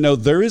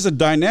 there is a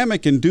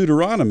dynamic in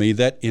Deuteronomy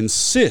that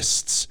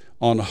insists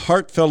on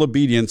heartfelt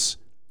obedience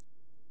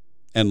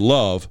and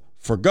love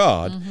for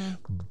God,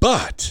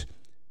 but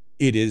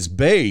it is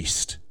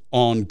based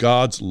on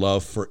God's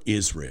love for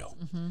Israel.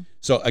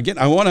 So again,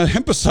 I want to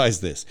emphasize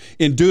this.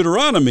 In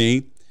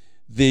Deuteronomy,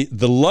 the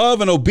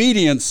love and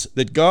obedience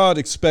that God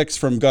expects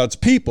from God's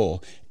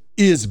people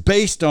is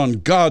based on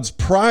God's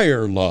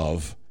prior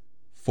love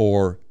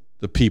for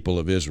the people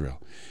of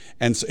Israel.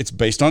 And so it's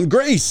based on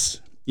grace.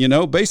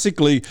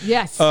 Basically,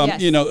 Yes.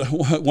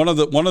 one of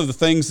the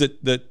things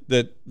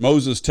that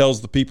Moses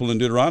tells the people in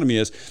Deuteronomy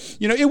is,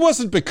 it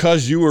wasn't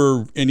because you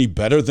were any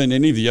better than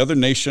any of the other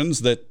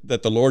nations that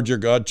the Lord your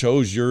God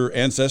chose your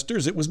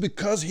ancestors. It was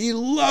because he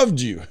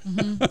loved you.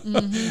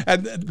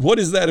 And what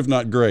is that if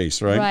not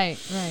grace, right? Right.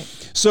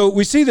 So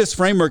we see this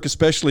framework,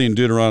 especially in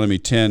Deuteronomy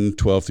 10,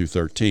 12 through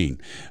 13.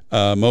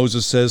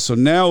 Moses says, "So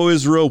now, O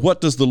Israel,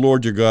 what does the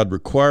Lord your God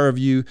require of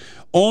you?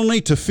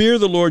 Only to fear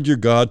the Lord your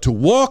God, to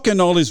walk in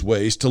all his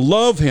ways, to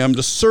love him,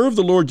 to serve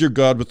the Lord your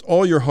God with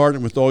all your heart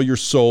and with all your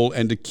soul,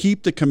 and to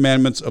keep the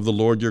commandments of the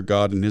Lord your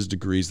God and his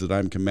decrees that I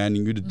am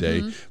commanding you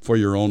today for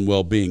your own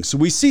well-being." So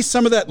we see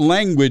some of that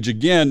language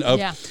again of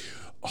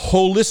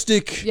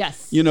holistic,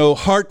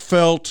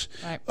 heartfelt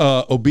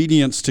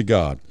obedience to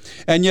God.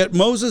 And yet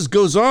Moses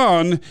goes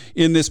on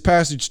in this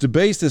passage to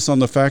base this on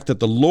the fact that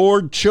the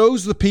Lord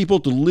chose the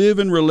people to live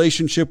in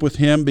relationship with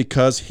him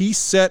because he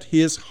set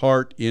his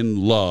heart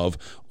in love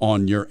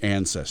on your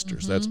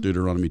ancestors. That's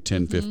Deuteronomy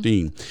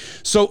 10:15.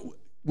 So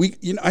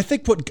I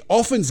think what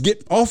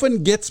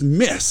often gets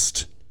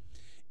missed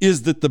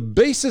is that the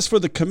basis for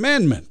the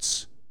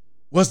commandments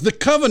was the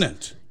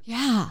covenant.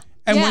 Yeah.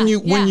 And when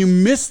you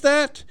miss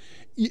that,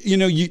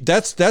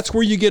 that's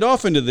where you get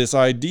off into this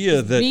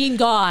idea that mean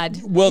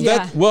God.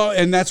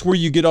 And that's where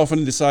you get off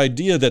into this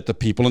idea that the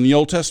people in the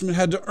Old Testament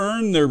had to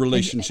earn their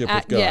relationship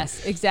with God.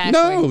 Yes, exactly.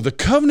 No, the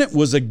covenant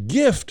was a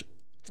gift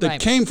that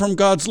came from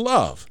God's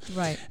love.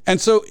 Right. And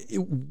so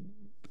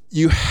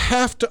you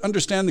have to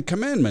understand the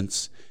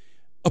commandments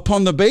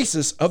upon the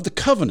basis of the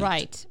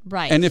covenant.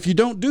 Right. And if you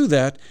don't do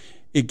that,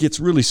 it gets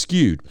really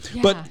skewed.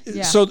 Yeah, But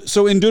yeah.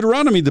 so in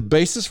Deuteronomy, the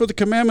basis for the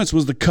commandments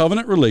was the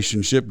covenant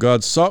relationship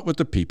God sought with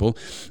the people.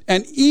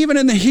 And even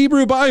in the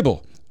Hebrew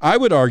Bible, I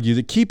would argue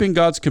that keeping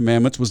God's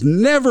commandments was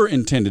never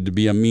intended to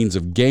be a means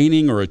of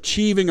gaining or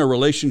achieving a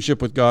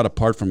relationship with God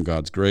apart from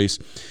God's grace.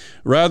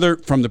 Rather,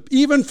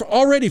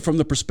 already from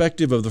the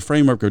perspective of the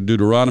framework of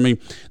Deuteronomy,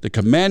 the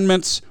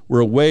commandments were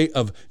a way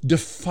of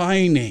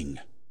defining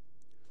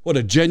what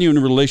a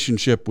genuine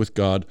relationship with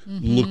God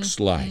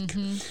looks like.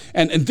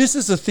 And this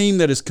is a theme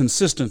that is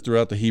consistent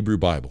throughout the Hebrew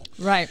Bible.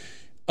 Right.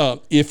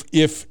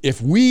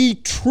 If we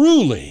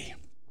truly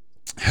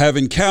have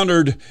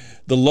encountered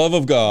the love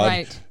of God,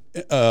 Right.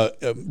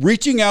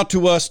 Reaching out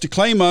to us to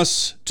claim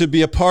us to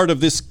be a part of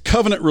this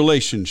covenant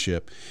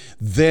relationship,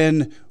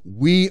 then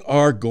we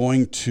are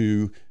going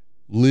to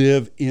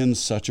live in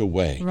such a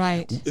way.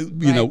 Right.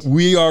 You know,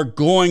 we are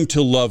going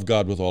to love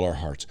God with all our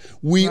hearts.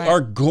 We Right.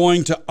 are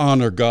going to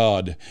honor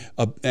God.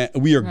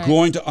 We are Right.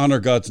 going to honor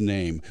God's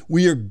name.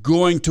 We are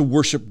going to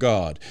worship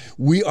God.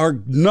 We are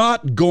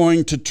not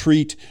going to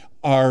treat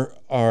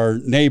our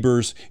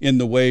neighbors in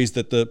the ways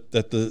that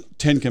the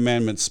Ten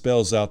Commandments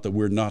spells out that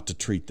we're not to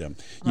treat them.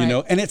 You Right.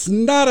 know, and it's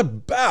not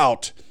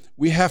about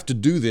we have to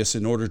do this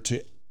in order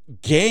to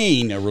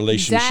gain a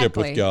relationship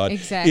with Exactly. God.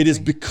 Exactly. It is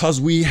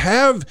because we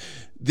have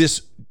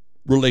this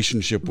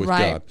relationship with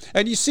Right. God.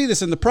 And you see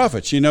this in the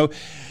prophets, you know.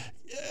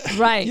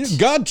 Right.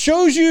 God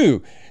chose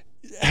you.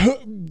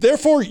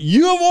 Therefore,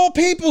 you of all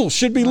people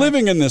should be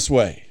living in this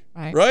way.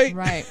 Right?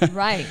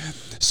 Right.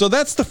 So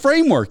that's the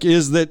framework,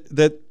 is that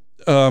the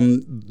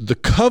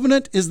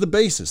covenant is the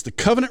basis. The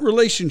covenant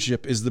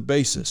relationship is the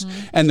basis.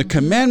 And the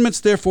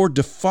commandments, therefore,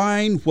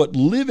 define what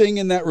living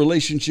in that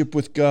relationship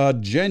with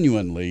God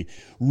genuinely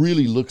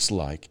really looks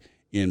like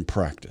in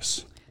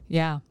practice.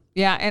 Yeah.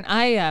 Yeah.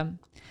 And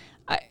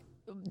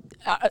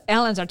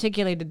Alan's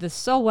articulated this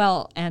so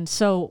well and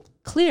so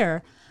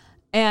clear.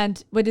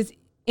 And what is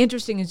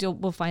interesting, as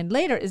we'll find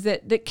later, is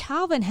that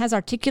Calvin has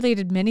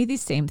articulated many of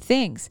these same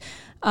things,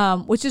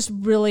 which is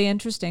really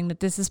interesting that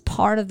this is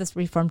part of this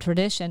Reformed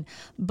tradition.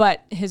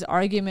 But his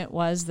argument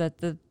was that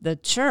the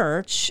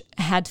church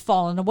had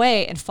fallen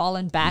away and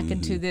fallen back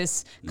into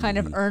this kind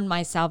of earn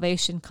my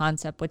salvation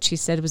concept, which he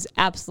said was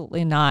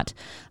absolutely not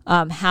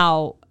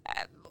how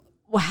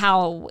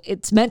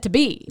it's meant to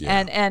be.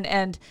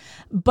 Yeah.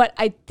 But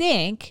I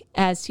think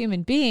as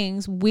human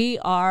beings, we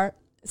are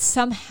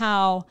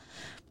somehow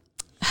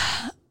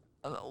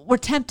we're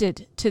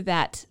tempted to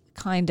that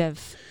kind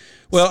of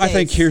Well, space. I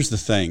think here's the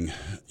thing.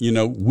 You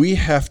know, we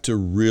have to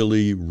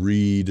really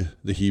read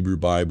the Hebrew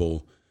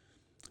Bible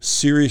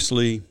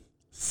seriously,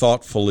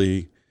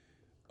 thoughtfully,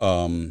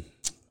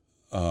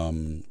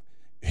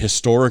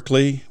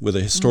 historically, with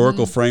a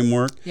historical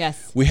framework.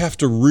 Yes. We have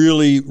to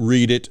really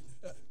read it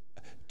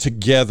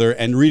together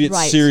and read it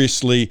Right.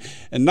 seriously,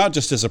 and not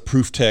just as a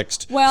proof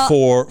text Well-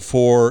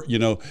 for you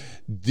know,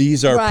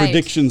 these are Right.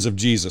 predictions of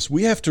Jesus.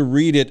 We have to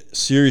read it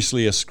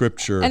seriously as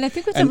scripture. And I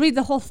think we have to read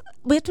the whole.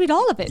 We have to read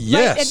all of it.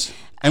 Yes. Right?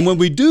 And when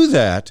we do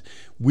that,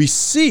 we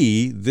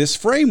see this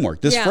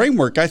framework. This Yeah.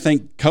 framework, I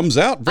think, comes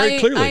out very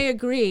clearly. I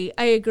agree.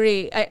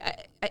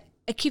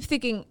 I keep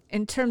thinking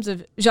in terms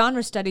of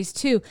genre studies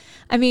too.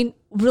 I mean,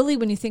 really,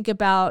 when you think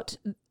about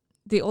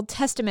the Old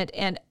Testament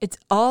and it's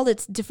all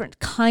its different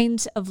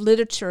kinds of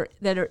literature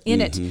that are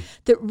in it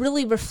that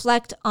really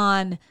reflect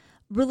on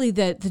really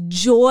the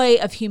joy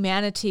of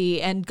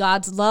humanity and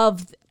God's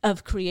love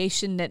of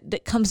creation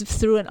that comes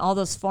through in all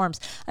those forms.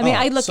 I mean,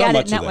 I look so at it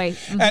much in that of way.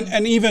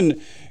 And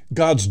even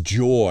God's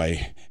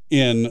joy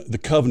in the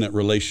covenant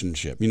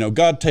relationship. You know,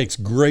 God takes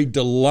great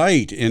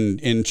delight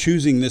in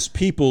choosing this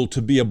people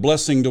to be a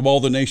blessing to all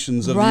the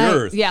nations of Right. the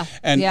earth. Yeah.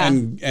 And Yeah.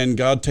 and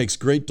God takes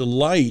great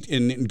delight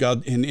in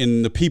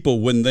the people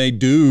when they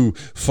do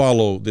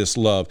follow this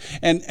love.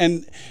 And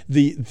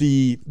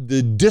the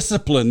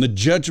discipline, the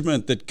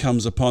judgment that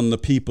comes upon the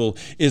people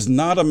is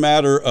not a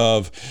matter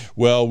of,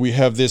 well, we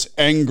have this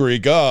angry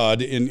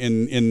God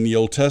in the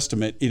Old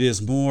Testament. It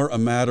is more a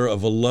matter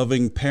of a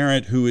loving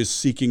parent who is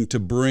seeking to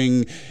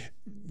bring,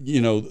 you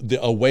know,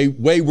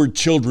 wayward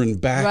children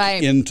back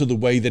Right. into the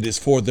way that is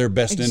for their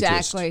best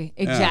interest.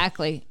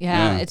 Exactly.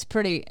 Yeah. It's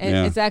pretty.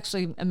 It's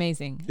actually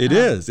amazing. It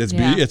is. It's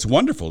yeah. it's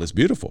wonderful. It's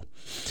beautiful.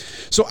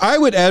 So I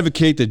would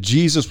advocate that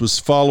Jesus was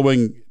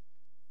following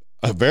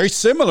a very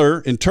similar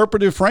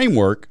interpretive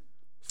framework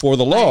for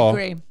the law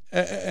agree.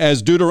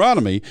 as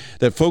Deuteronomy,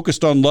 that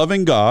focused on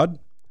loving God,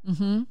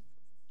 and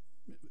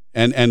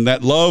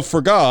that love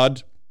for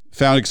God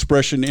found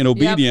expression in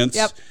obedience.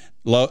 yep.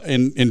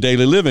 In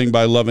daily living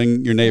by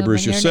loving your neighbor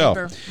as Loving your yourself.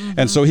 neighbor.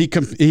 And so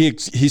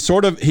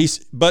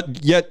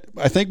but yet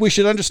I think we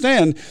should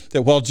understand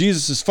that while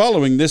Jesus is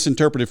following this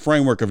interpretive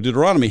framework of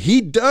Deuteronomy,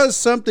 he does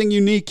something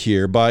unique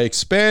here by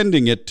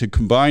expanding it to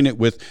combine it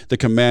with the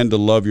command to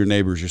love your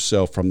neighbors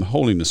yourself from the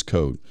Holiness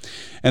Code.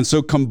 And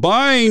so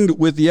combined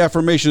with the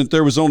affirmation that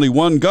there was only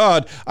one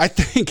God, I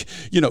think,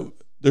 you know,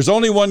 there's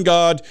only one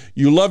God.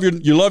 You love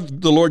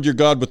the Lord your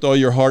God with all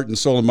your heart and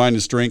soul and mind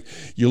and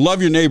strength. You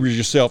love your neighbors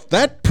yourself.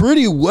 That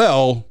pretty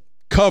well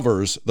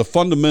covers the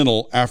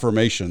fundamental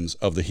affirmations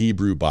of the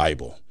Hebrew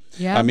Bible.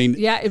 Yeah. I mean,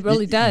 yeah, it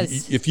really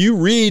does. If you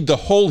read the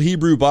whole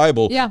Hebrew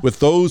Bible with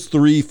those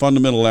three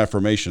fundamental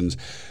affirmations,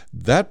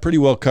 that pretty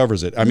well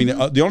covers it. I mean,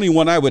 the only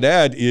one I would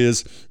add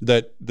is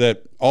that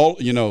all,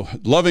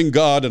 loving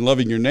God and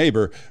loving your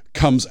neighbor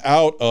comes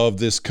out of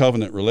this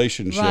covenant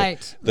relationship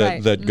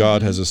that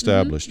God has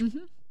established.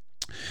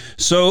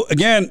 So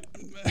again,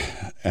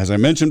 as I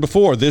mentioned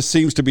before, this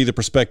seems to be the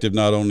perspective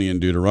not only in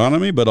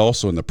Deuteronomy, but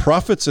also in the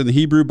prophets in the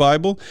Hebrew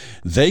Bible.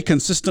 They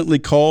consistently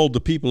called the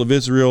people of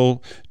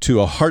Israel to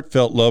a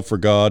heartfelt love for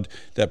God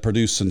that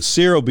produced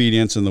sincere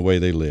obedience in the way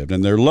they lived.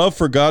 And their love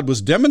for God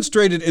was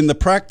demonstrated in the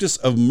practice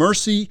of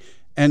mercy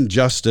and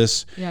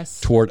justice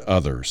toward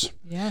others.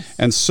 Yes.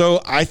 And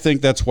so I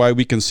think that's why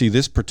we can see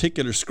this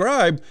particular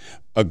scribe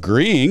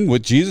agreeing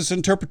with Jesus'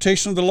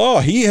 interpretation of the law.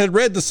 He had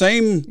read the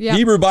same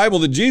Hebrew Bible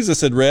that Jesus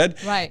had read,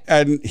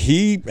 and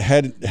he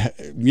had,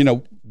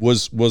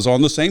 was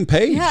on the same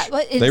page. Yeah,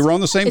 but they were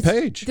on the same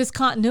page. This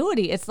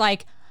continuity, it's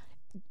like,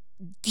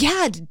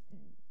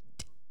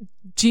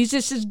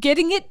 Jesus is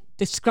getting it.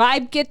 The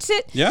scribe gets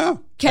it. Yeah.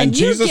 And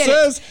Jesus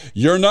says,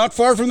 you're not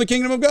far from the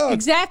kingdom of God.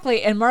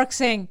 Exactly. And Mark's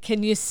saying,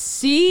 can you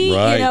see,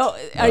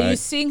 are you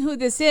seeing who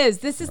this is?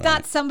 This is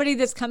not somebody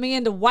that's coming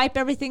in to wipe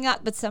everything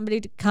out, but somebody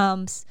that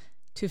comes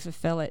to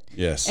fulfill it.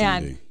 Yes,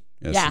 indeed.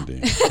 Yes,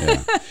 indeed.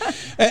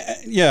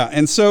 Yeah.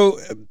 And so,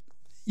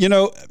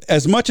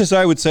 as much as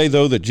I would say,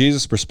 though, that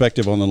Jesus'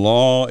 perspective on the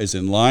law is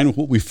in line with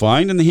what we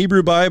find in the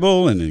Hebrew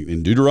Bible and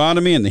in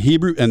Deuteronomy and the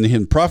Hebrew and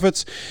the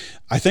prophets,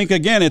 I think,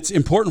 again, it's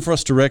important for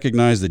us to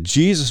recognize that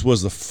Jesus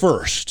was the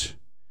first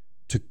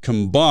to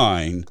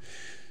combine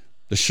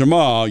the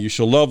Shema, you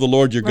shall love the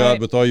Lord your God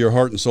with all your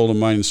heart and soul and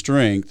mind and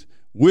strength,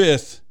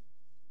 with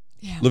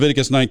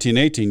Leviticus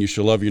 19:18, you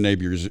shall love your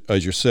neighbor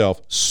as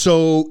yourself,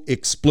 so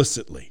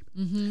explicitly.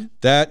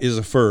 That is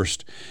a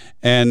first.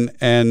 And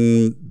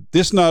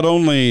this not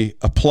only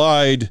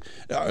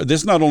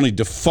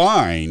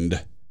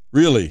defined,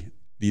 really,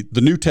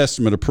 the New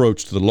Testament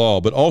approach to the law,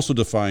 but also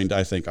defined,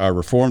 I think, our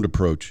Reformed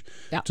approach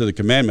to the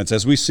commandments,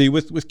 as we see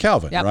with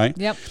Calvin, right?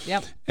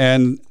 Yep.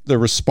 And the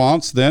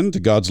response then to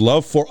God's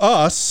love for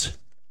us,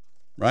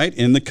 right,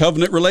 in the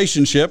covenant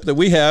relationship that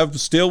we have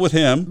still with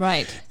him,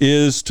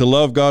 is to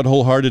love God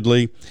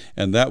wholeheartedly,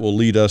 and that will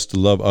lead us to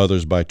love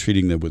others by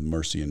treating them with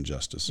mercy and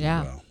justice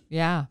as well.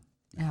 Yeah,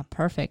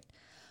 perfect.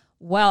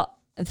 Well,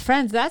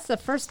 friends, that's the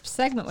first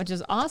segment, which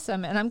is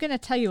awesome, and I'm going to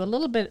tell you a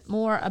little bit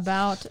more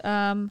about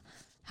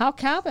how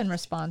Calvin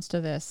responds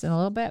to this in a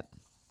little bit.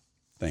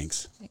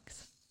 Thanks.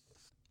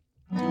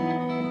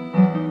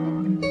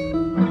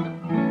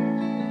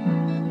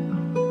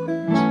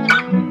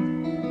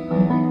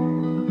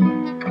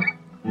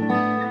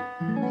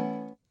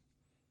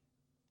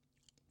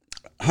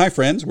 Hi,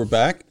 friends. We're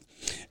back,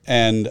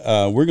 and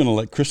we're going to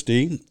let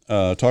Christy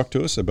talk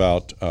to us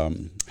about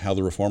how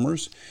the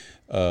Reformers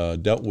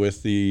dealt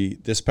with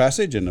this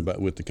passage and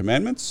with the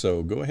commandments.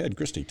 So go ahead,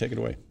 Christy, take it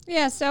away.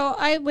 Yeah, so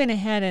I went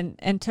ahead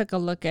and took a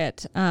look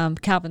at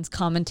Calvin's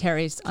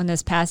commentaries on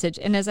this passage,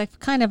 and as I've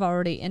kind of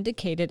already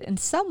indicated, in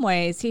some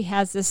ways he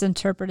has this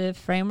interpretive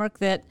framework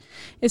that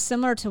is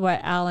similar to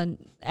what Alan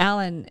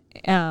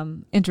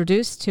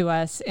introduced to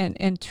us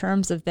in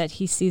terms of that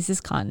he sees this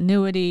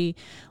continuity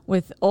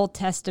with Old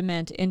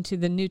Testament into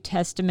the New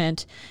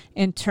Testament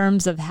in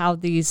terms of how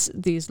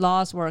these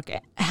laws work.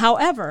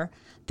 However,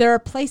 there are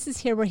places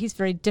here where he's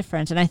very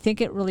different, and I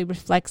think it really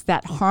reflects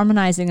that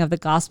harmonizing of the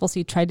Gospels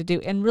he tried to do,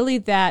 and really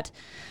that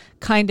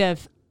kind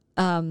of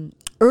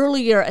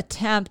earlier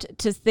attempt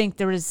to think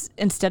there was,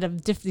 instead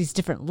of these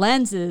different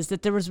lenses,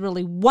 that there was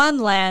really one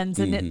lens,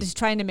 and it is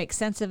trying to make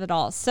sense of it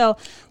all. So,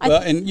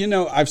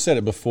 I've said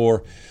it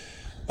before.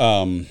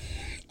 I'm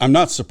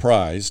not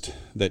surprised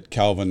that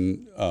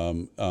Calvin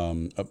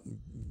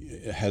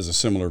has a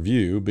similar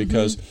view,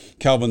 because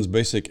Calvin's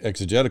basic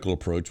exegetical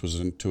approach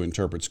was to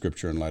interpret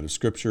Scripture in light of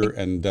Scripture,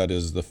 and that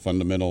is the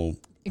fundamental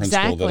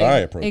principle that I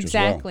approach as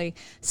well.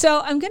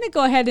 So I'm going to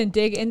go ahead and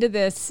dig into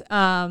this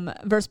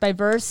verse by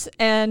verse,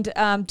 and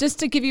just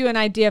to give you an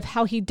idea of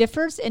how he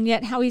differs and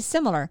yet how he's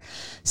similar.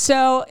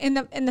 So in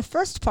the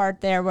first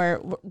part there,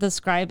 where the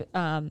scribe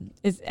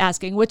is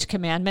asking which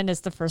commandment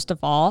is the first of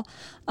all,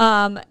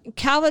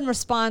 Calvin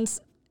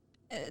responds,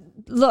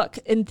 look,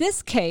 in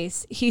this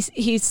case,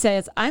 he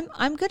says, I'm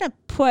going to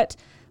put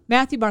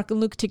Matthew, Mark, and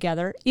Luke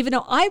together, even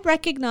though I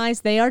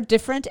recognize they are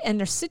different and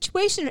their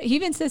situation, he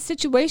even says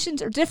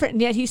situations are different,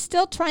 and yet he's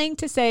still trying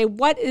to say,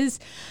 what is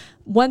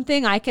one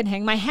thing I can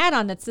hang my hat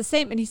on that's the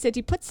same? And he said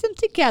he puts them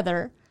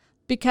together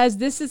because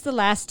this is the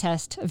last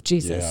test of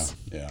Jesus.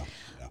 Yeah.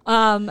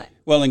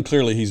 Well, and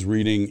clearly he's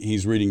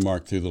reading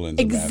Mark through the lens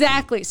of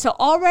Matthew. So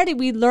already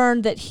we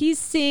learned that he's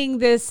seeing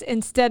this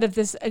instead of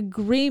this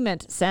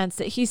agreement sense,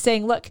 that he's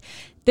saying, look,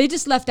 they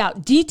just left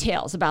out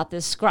details about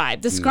this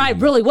scribe. The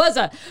scribe really was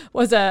an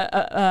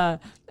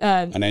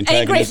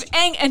antagonist,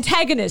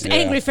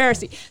 angry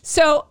Pharisee.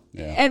 So,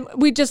 and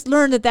we just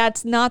learned that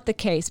that's not the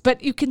case.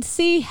 But you can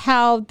see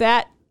how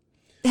that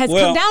has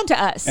come down to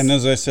us. And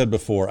as I said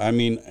before, I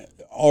mean,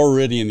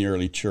 already in the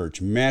early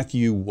church,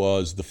 Matthew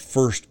was the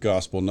first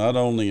gospel, not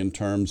only in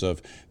terms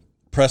of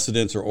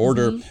precedence or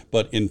order,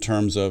 but in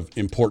terms of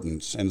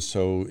importance. And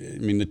so, I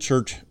mean, the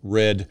church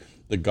read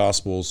the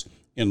Gospels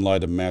in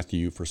light of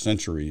Matthew for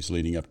centuries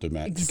leading up to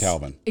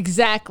Calvin.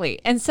 Exactly.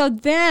 And so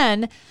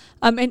then,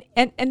 and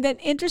then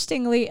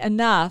interestingly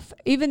enough,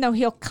 even though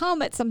he'll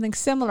come at something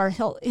similar,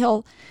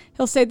 he'll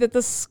say that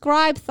the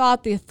scribe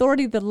thought the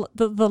authority of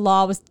the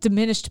law was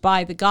diminished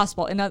by the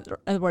gospel. In other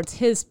words,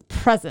 his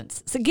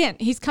presence. So again,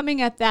 he's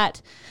coming at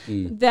that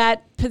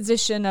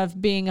position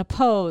of being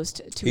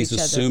opposed to each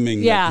other.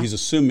 He's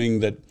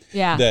assuming that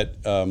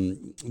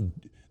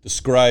the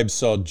scribes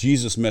saw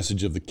Jesus'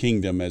 message of the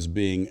kingdom as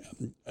being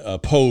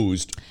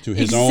opposed to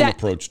his own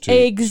approach to God.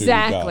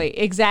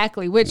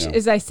 Exactly. Which,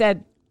 as I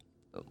said,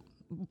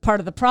 part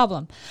of the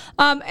problem.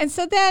 And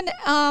so then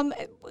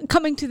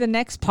coming to the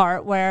next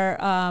part where,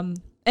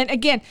 and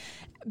again,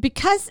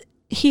 because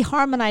he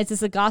harmonizes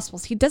the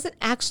Gospels, he doesn't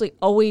actually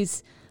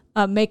always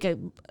make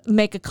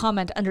a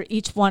comment under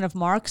each one of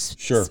Mark's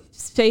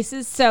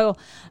spaces. So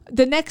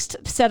the next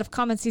set of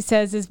comments he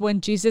says is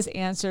when Jesus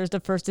answers. The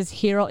first is,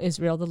 "Hear, O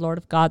Israel, the Lord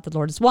of God, the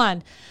Lord is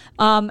one."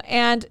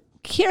 And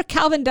here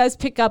Calvin does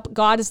pick up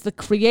God as the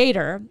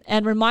creator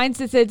and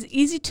reminds us that it's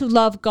easy to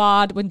love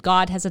God when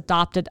God has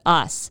adopted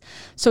us.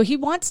 So he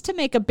wants to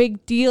make a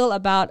big deal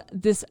about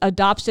this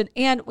adoption.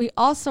 And we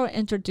also are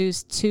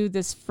introduced to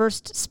this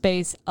first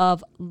space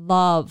of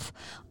love,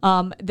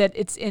 that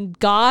it's in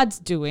God's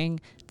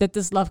doing that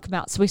this love come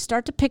out. So we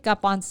start to pick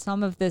up on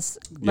some of this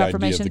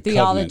Reformation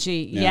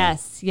theology.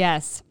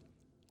 Yes.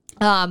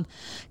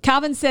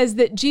 Calvin says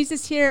that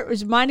Jesus here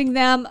is reminding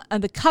them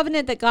of the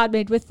covenant that God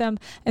made with them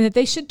and that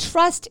they should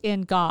trust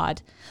in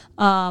God.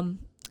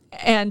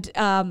 It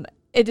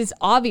is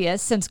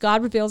obvious, since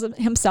God reveals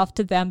himself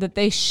to them, that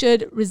they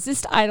should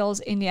resist idols,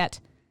 and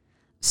yet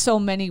so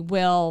many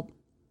will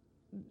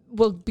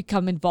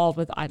become involved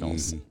with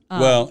idols.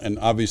 Well, and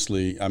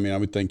obviously, I mean, I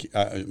would think,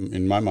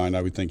 in my mind,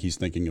 I would think he's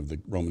thinking of the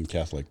Roman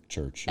Catholic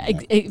Church.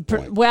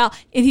 Well,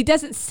 and he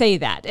doesn't say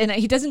that, and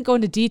he doesn't go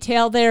into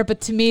detail there, but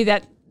to me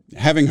that...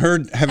 Having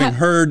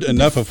heard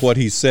enough of what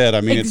he said,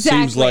 I mean, It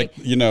seems like,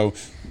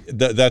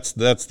 that's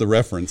the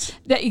reference.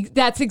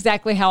 That's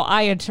exactly how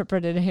I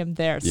interpreted him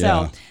there.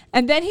 Yeah. So,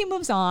 and then he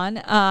moves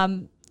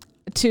on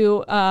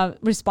to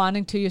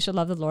responding to, "You shall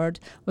love the Lord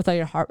with all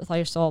your heart, with all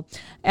your soul,"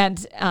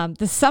 and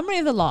the summary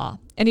of the law.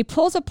 And he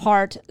pulls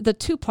apart the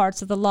two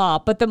parts of the law.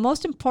 But the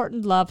most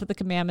important love for the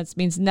commandments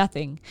means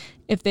nothing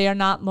if they are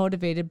not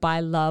motivated by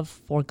love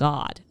for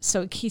God.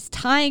 So he's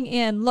tying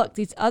in, look,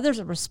 these others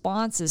are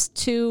responses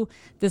to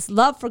this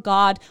love for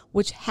God,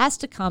 which has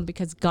to come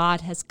because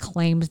God has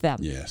claimed them.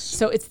 Yes.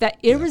 So it's that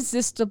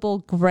irresistible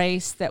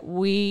grace that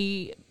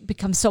we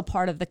become so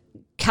part of the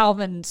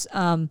Calvin's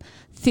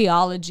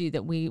theology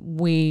that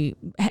we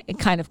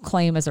kind of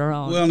claim as our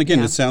own. Well, and again,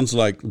 it sounds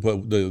like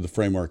the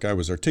framework I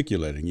was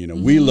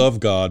articulating. We love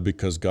God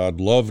because God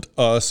loved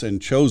us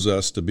and chose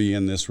us to be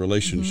in this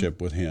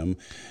relationship with Him,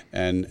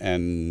 and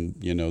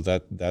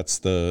that's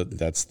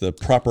the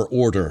proper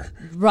order.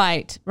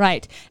 Right.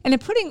 And in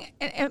putting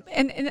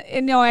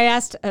and I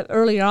asked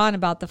earlier on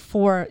about the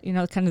four,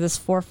 kind of this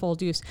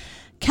fourfold use.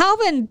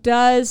 Calvin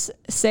does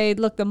say,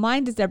 look, the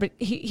mind is there, but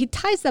he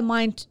ties the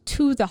mind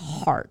to the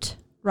heart,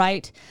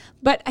 right?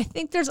 But I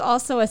think there's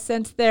also a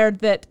sense there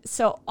that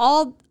so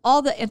all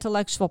the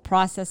intellectual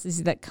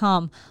processes that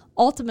come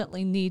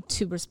ultimately need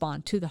to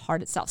respond to the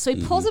heart itself. So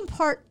he pulls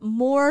apart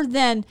more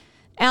than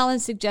Alan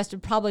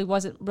suggested probably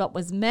wasn't what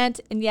was meant,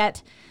 and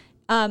yet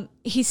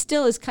he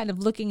still is kind of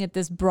looking at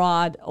this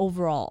broad,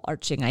 overall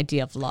arching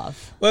idea of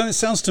love. Well, it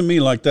sounds to me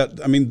like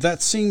that. I mean,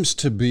 that seems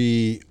to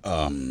be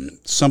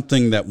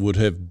something that would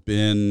have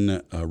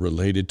been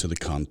related to the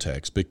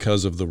context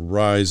because of the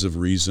rise of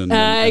reason.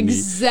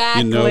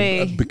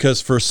 Exactly.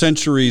 Because for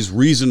centuries,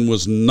 reason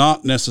was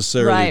not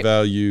necessarily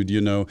valued,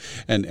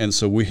 and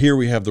so here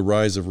we have the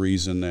rise of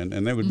reason,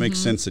 and that would make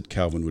sense that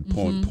Calvin would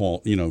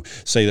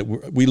say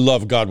that we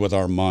love God with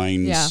our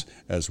minds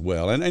as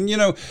well. And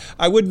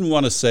I wouldn't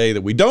want to say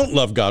that we don't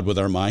love God with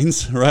our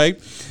minds,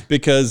 right?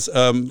 Because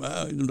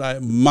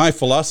my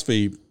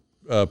philosophy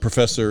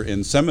professor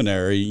in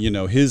seminary,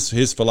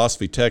 his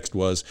philosophy text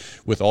was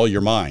with all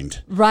your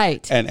mind,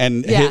 right?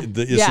 And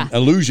it's an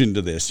allusion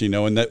to this,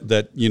 and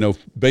that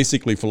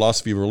basically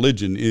philosophy of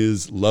religion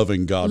is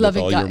loving God with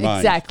all your mind,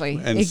 exactly.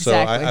 And so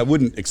I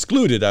wouldn't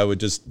exclude it. I would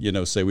just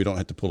say we don't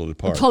have to pull it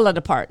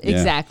apart.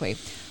 Exactly.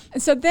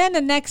 And so then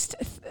the next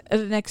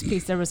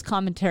piece there was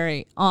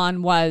commentary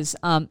on was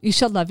you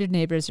shall love your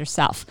neighbor as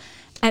yourself.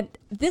 And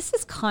this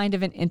is kind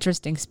of an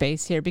interesting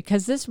space here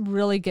because this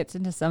really gets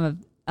into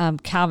some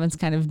of Calvin's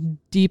kind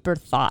of deeper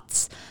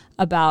thoughts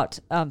about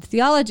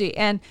theology.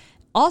 And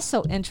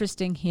also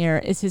interesting here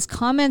is his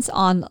comments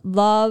on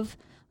love,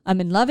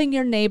 loving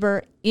your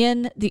neighbor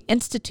in the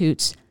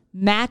Institutes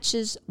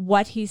matches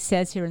what he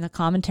says here in the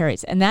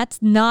commentaries. And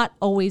that's not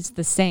always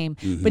the same,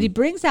 but he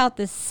brings out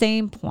the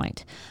same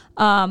point.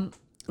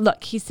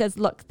 He says,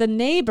 the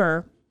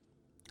neighbor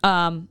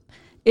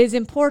is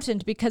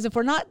important because if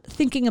we're not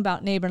thinking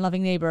about neighbor and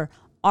loving neighbor,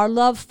 our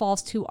love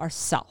falls to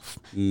ourself.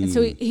 And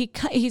so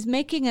he's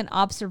making an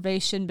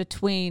observation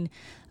between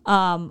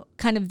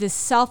kind of this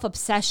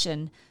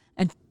self-obsession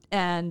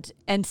and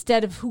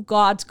instead of who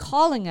God's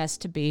calling us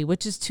to be,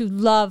 which is to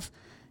love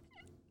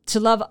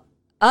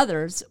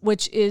others,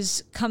 which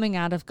is coming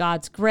out of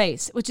God's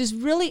grace, which is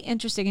really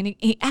interesting. And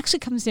he actually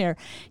comes here,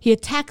 he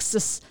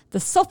attacks the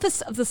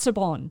sophists of the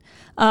Sorbonne.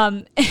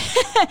 And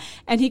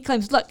he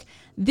claims, look,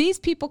 these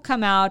people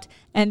come out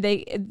and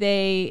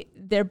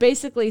they're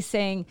basically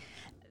saying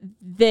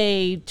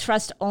they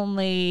trust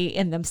only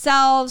in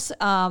themselves.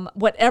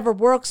 Whatever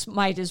works,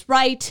 might is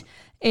right.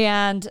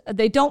 And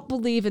they don't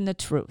believe in the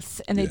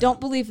truth. And they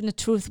don't believe in the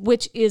truth,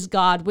 which is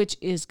God, which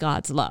is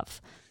God's love.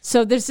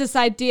 So there's this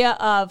idea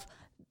of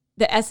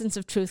the essence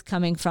of truth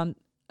coming from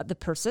the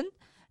person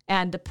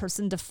and the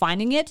person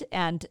defining it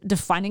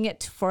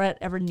for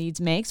whatever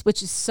needs makes, which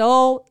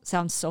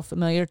sounds so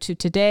familiar to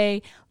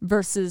today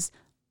versus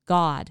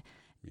God.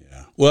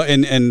 Yeah. Well,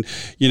 and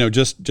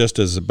just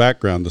as a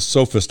background, the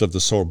sophist of the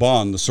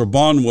Sorbonne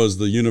was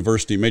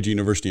the major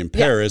university in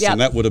Paris, and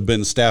that would have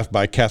been staffed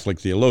by Catholic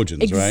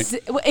theologians, right?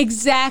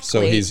 Exactly.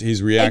 So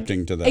he's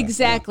reacting to that.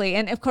 Exactly. Yeah.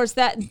 And of course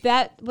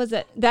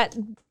that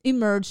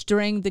emerged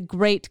during the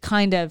great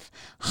kind of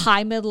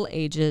high Middle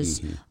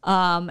Ages.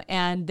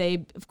 And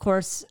they of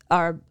course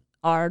are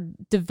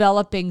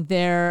developing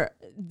their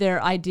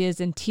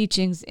ideas and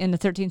teachings in the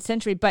 13th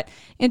century. But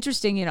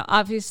interesting,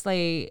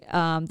 obviously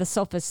the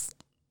sophists,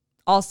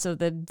 also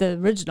the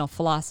original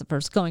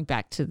philosophers going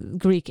back to the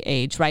Greek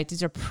age, right?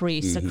 These are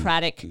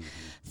pre-Socratic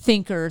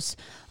thinkers,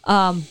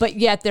 but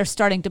yet they're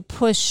starting to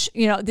push,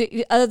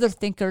 the other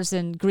thinkers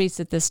in Greece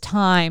at this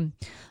time,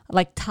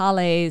 like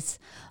Thales,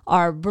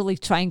 are really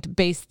trying to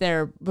base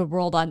the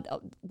world on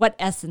what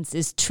essence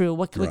is true,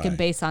 what we can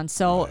base on.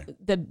 So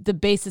the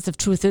basis of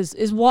truth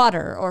is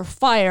water or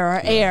fire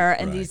or air,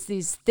 and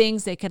these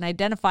things they can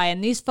identify.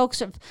 And these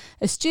folks have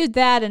eschewed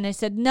that, and they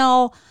said,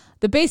 no,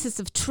 the basis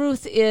of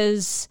truth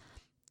is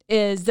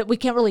that we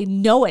can't really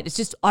know it. It's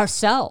just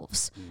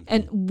ourselves,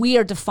 and we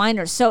are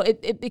definers. So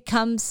it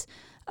becomes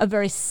a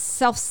very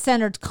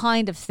self-centered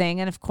kind of thing.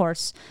 And of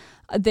course,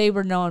 they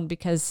were known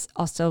because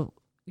also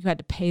you had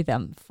to pay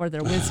them for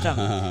their wisdom.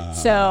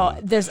 So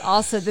there's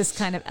also this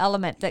kind of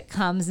element that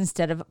comes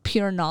instead of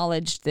pure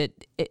knowledge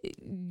that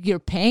you're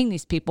paying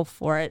these people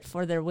for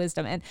their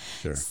wisdom. And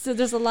so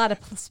there's a lot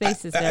of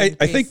spaces there.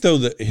 I think, though,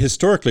 that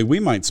historically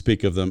we might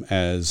speak of them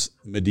as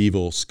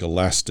medieval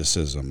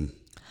scholasticism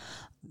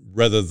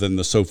rather than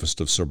the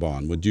sophist of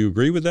Sorbonne. Would you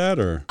agree with that?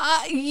 Or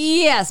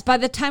yes, by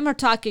the time we're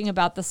talking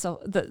about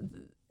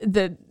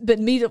the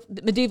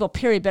medieval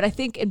period, but I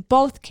think in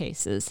both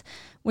cases,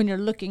 when you're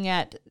looking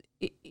at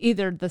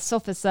either the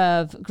sophists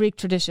of Greek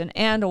tradition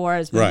and or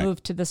as we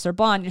move to the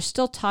Sorbonne, you're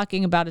still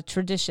talking about a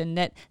tradition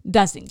that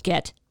doesn't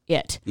get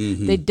it.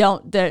 They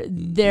don't.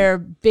 Their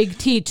big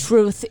T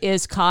truth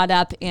is caught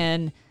up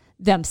in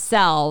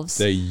themselves.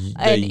 They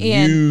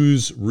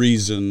use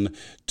reason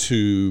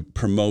to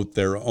promote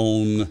their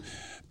own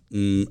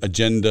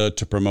agenda,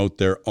 to promote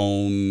their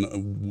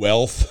own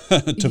wealth,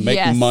 to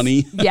make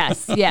money.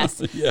 Yes.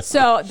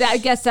 So I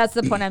guess that's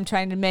the point I'm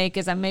trying to make,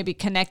 is I'm maybe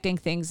connecting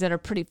things that are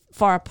pretty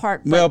far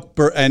apart.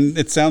 And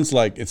it sounds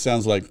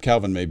like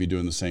Calvin may be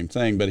doing the same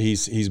thing, but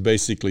he's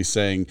basically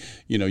saying,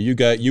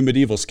 you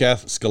medieval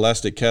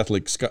scholastic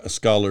Catholic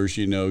scholars,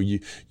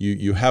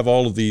 you have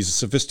all of these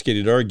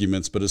sophisticated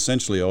arguments, but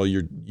essentially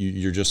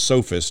you're just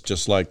sophists,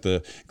 just like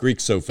the Greek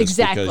sophists,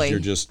 because you're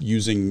just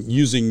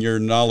using your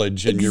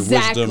knowledge and your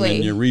wisdom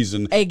and your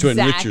reason to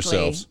enrich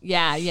yourselves.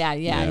 Yeah.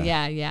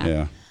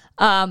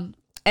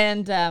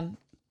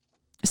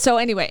 So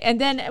anyway,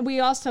 and then we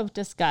also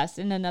discussed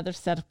in another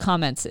set of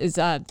comments is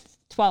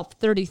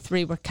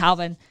 1233, where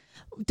Calvin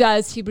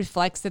he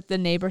reflects that the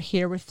neighbor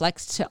here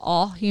reflects to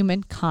all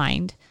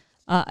humankind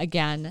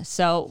again.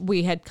 So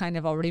we had kind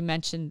of already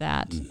mentioned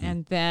that.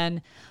 And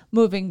then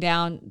moving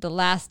down, the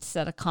last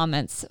set of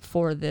comments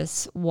for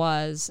this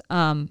was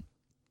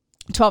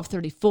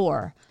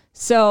 1234.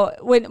 So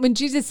when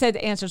Jesus said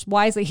answers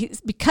wisely,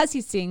 because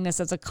he's seeing this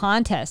as a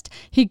contest,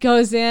 he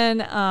goes in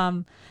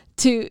to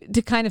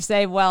kind of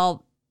say,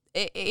 well,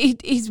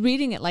 he's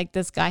reading it like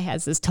this guy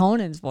has this tone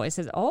in his voice,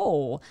 says,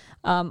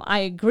 I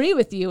agree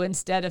with you,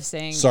 instead of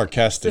saying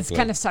sarcastically. It's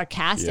kind of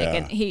sarcastic. Yeah.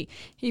 And he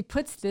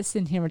puts this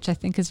in here, which I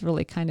think is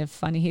really kind of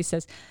funny. He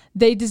says,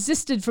 they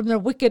desisted from their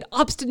wicked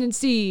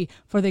obstinacy,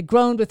 for they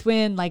groaned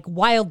within like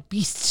wild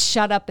beasts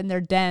shut up in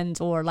their dens,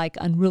 or like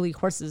unruly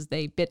horses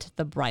they bit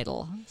the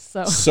bridle.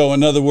 So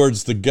in other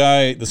words,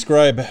 the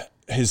scribe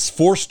is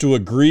forced to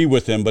agree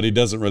with him, but he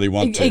doesn't really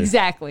want to.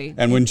 Exactly.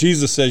 And when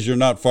Jesus says you're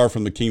not far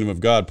from the kingdom of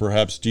God,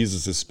 perhaps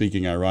Jesus is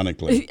speaking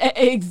ironically.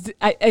 I think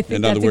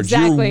in other words,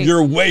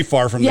 you're way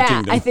far from the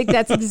kingdom. I think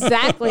that's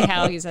exactly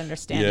how he's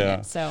understanding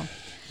it. So.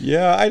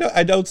 Yeah,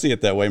 I don't see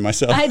it that way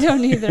myself. I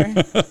don't either.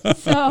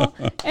 So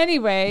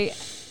anyway,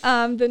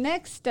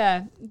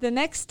 the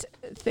next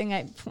thing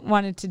I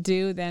wanted to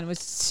do then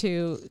was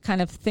to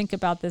kind of think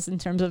about this in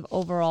terms of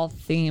overall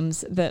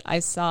themes that I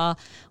saw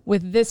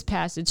with this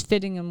passage,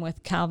 fitting them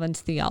with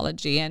Calvin's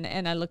theology.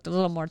 And I looked a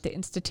little more at the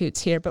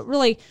Institutes here, but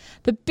really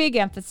the big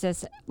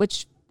emphasis,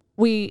 which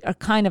we are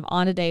kind of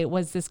on today,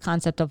 was this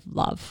concept of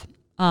love.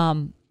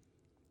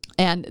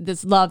 And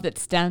this love that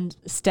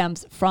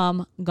stems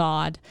from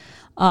God,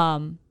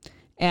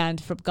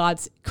 and from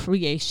God's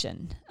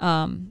creation,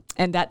 and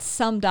that's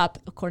summed up,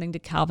 according to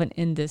Calvin,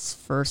 in this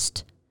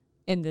first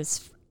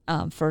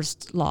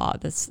law,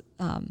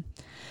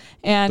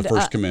 and the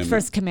first commandment.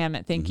 First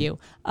commandment. Thank you.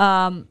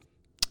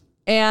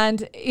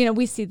 And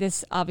we see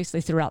this obviously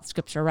throughout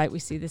Scripture, right? We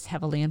see this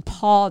heavily in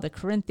Paul, the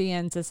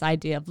Corinthians, this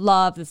idea of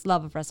love, this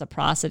love of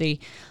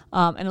reciprocity,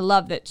 and a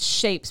love that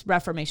shapes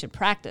Reformation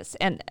practice.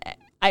 And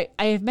I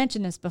have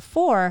mentioned this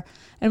before,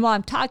 and while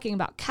I'm talking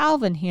about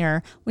Calvin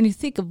here, when you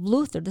think of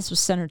Luther, this was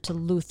centered to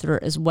Luther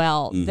as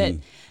well,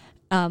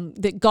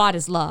 that God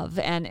is love.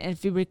 And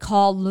if you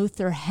recall,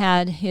 Luther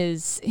had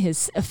his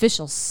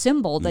official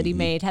symbol that he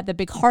made, had the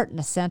big heart in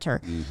the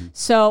center.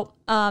 So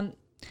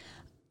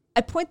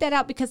I point that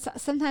out because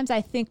sometimes I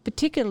think,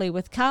 particularly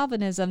with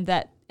Calvinism,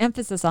 that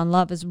emphasis on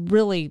love is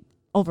really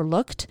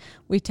overlooked.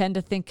 We tend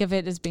to think of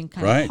it as being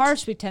kind of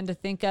harsh. We tend to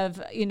think of,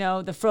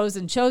 the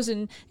frozen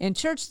chosen in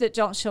church that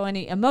don't show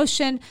any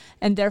emotion,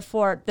 and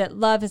therefore that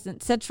love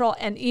isn't central.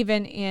 And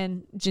even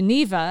in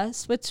Geneva,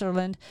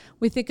 Switzerland,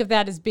 we think of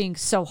that as being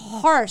so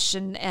harsh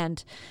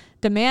and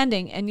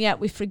demanding, and yet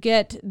we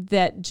forget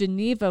that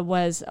Geneva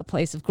was a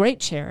place of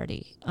great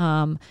charity,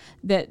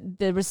 that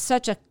there was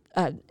such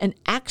an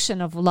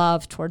action of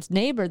love towards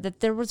neighbor, that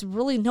there was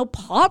really no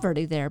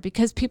poverty there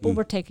because people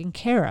were taken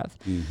care of.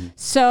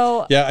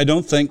 So I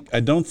don't think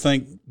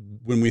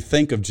when we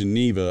think of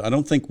Geneva, I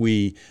don't think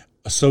we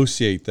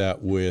associate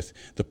that with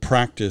the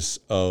practice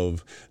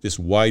of this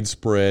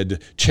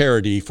widespread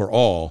charity for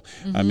all.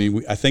 I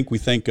mean, I think we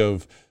think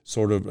of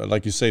sort of,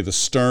 like you say, the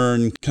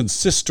stern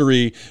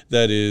consistory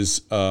that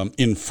is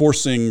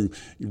enforcing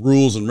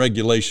rules and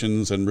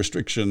regulations and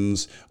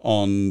restrictions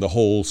on the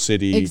whole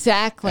city.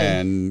 Exactly.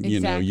 And,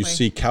 you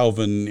see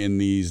Calvin in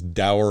these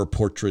dour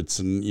portraits,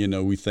 and,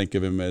 we think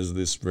of him as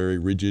this very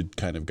rigid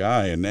kind of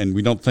guy. And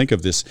we don't think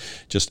of this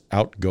just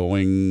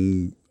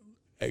outgoing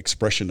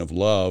expression of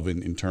love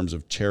in terms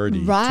of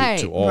charity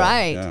to all.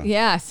 Right.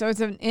 Yeah. So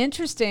it's an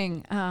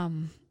interesting...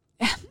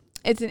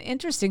 it's an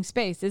interesting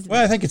space, isn't it?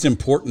 Well, I think it's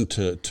important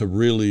to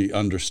really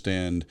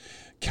understand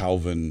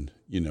Calvin,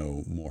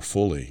 more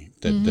fully.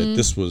 That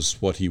this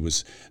was what he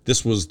was.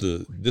 This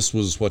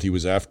was what he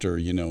was after.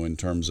 In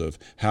terms of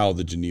how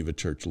the Geneva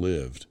Church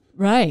lived.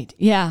 Right.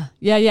 Yeah.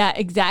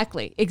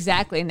 Exactly.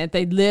 And that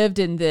they lived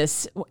in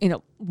this,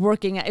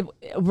 working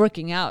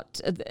out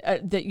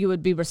that you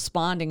would be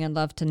responding in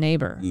love to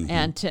neighbor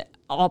and to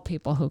all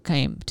people who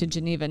came to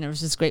Geneva, and there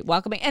was this great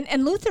welcoming.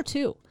 And Luther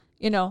too.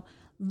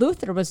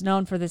 Luther was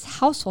known for this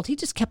household. He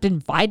just kept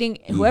inviting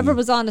whoever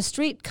was on the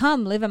street,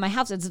 come live in my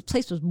house. This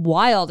place was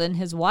wild, and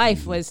his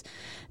wife was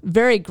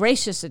very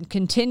gracious and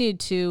continued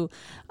to,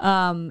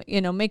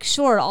 make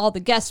sure all the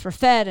guests were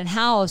fed and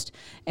housed.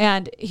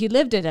 And he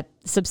lived at a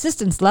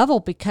subsistence level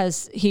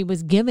because he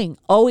was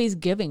always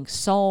giving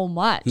so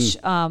much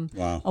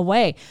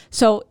away.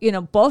 So,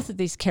 both of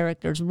these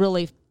characters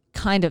really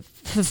kind of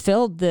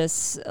fulfilled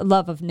this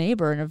love of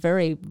neighbor in a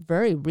very,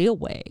 very real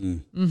way.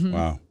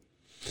 Wow.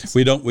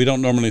 We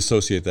don't normally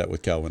associate that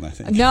with Calvin, I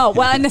think. No,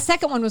 well, and the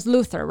second one was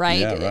Luther,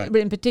 right? Yeah, right.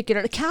 In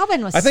particular,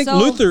 Calvin was. I think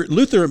Luther.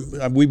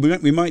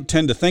 We might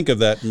tend to think of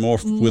that more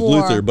with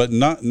Luther, but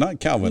not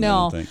Calvin. No. I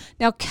don't think.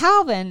 Now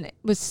Calvin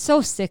was so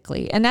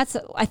sickly, and that's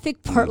I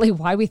think partly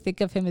why we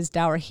think of him as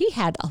dour. He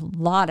had a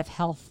lot of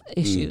health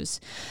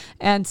issues,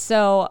 and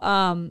so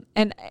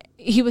and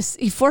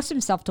he forced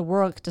himself to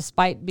work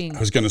despite being. I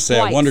was going to say,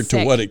 I wondered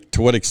sick.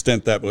 to what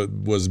extent that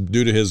was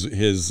due to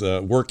his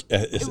work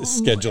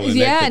schedule.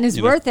 And his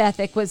work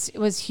ethic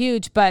was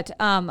huge, but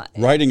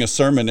writing a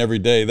sermon every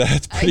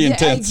day—that's pretty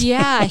intense.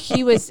 Yeah,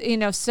 he was.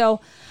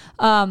 So.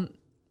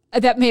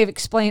 That may have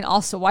explained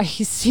also why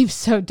he seems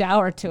so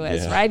dour to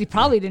us, right? He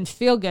probably didn't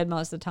feel good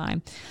most of the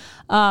time.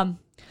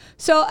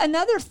 So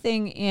another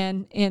thing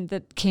in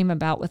that came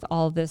about with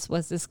all of this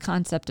was this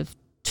concept of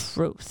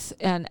truth,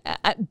 and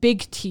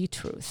big T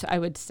truth, I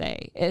would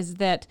say, is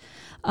that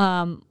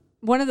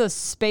one of those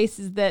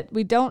spaces that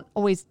we don't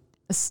always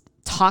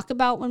talk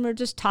about when we're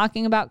just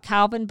talking about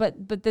Calvin,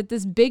 but that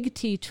this big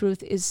T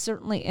truth is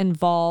certainly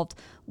involved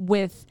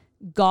with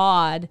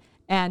God,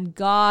 and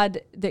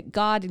that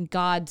God and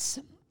God's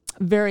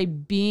very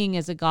being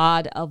is a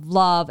God of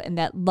love, and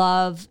that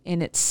love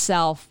in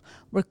itself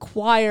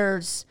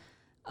requires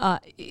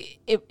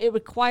it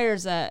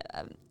requires an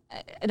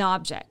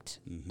object.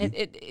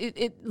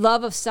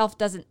 Love of self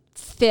doesn't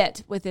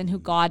fit within who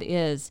God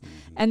is.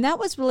 And that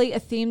was really a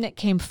theme that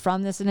came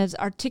from this and is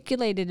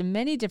articulated in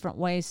many different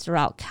ways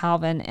throughout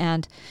Calvin.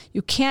 And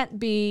you can't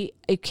be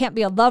a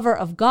lover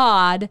of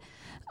God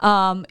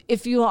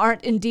if you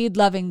aren't indeed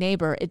loving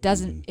neighbor. It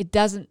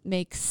doesn't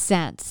make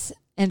sense.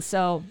 And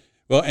so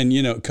Well, and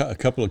a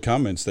couple of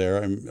comments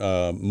there.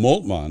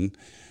 Moltmann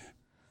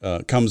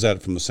comes at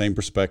it from the same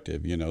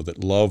perspective,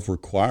 that love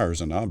requires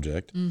an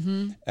object.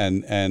 Mm-hmm.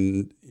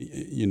 And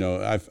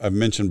I've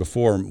mentioned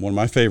before, one of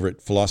my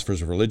favorite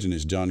philosophers of religion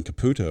is John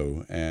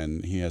Caputo,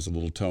 and he has a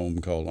little tome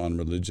called On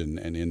Religion,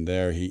 and in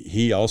there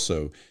he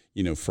also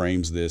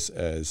frames this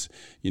as,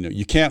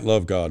 you can't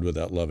love God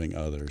without loving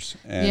others,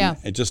 and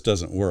it just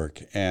doesn't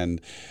work. And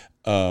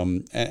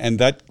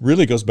that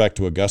really goes back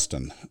to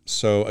Augustine.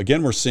 So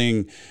again, we're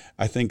seeing,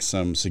 I think,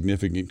 some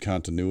significant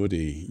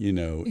continuity,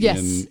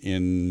 Yes.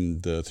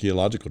 in the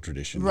theological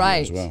tradition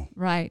Right, here as well.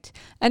 right.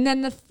 And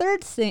then the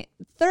third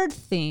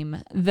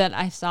theme that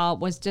I saw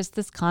was just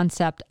this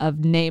concept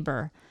of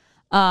neighbor.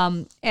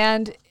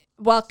 And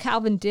while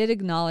Calvin did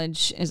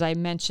acknowledge, as I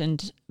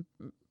mentioned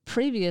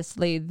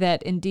previously,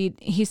 that indeed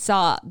he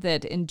saw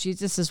that in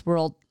Jesus's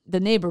world, the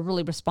neighbor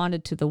really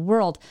responded to the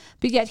world,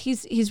 but yet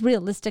he's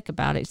realistic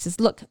about it. He says,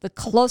 look, the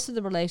closer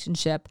the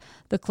relationship,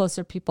 the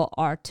closer people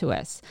are to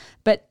us.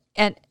 But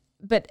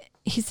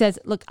he says,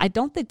 look, I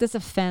don't think this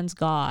offends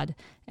God.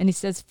 And he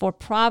says, for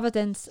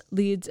providence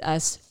leads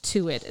us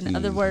to it. In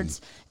other words,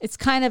 it's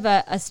kind of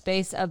a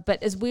space of,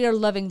 but as we are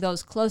loving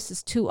those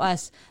closest to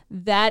us,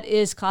 that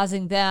is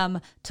causing them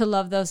to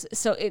love those.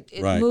 So it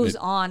Right. moves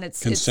on.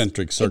 It's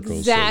concentric circles,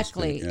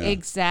 Exactly, so to speak. Yeah.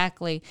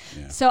 exactly.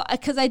 Yeah. So,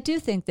 because I do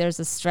think there's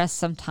a stress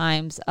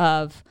sometimes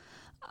of,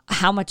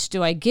 how much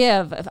do I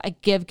give? If I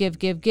give,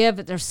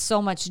 there's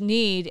so much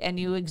need, and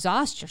you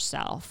exhaust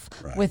yourself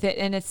Right. with it.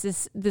 And it's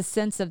this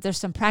sense of there's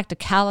some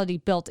practicality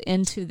built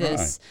into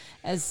this.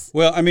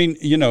 Well,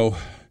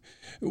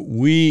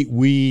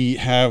 we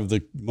have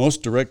the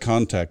most direct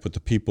contact with the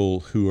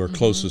people who are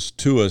closest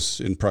to us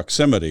in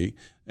proximity.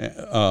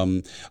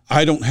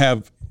 I don't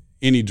have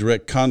any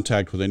direct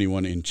contact with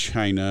anyone in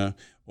China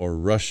or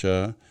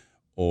Russia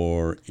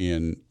or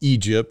in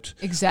Egypt.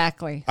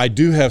 Exactly. I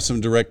do have some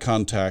direct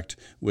contact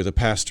with a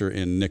pastor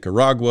in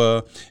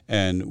Nicaragua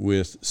and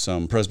with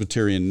some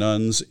Presbyterian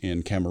nuns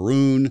in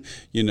Cameroon,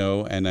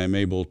 and I'm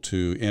able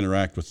to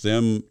interact with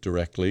them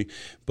directly.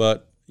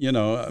 But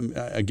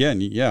again,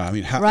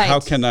 Right. how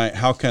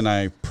can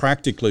I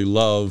practically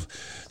love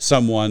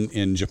someone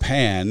in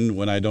Japan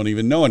when I don't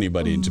even know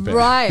anybody in Japan?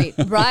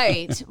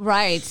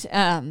 Right.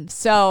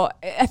 So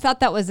I thought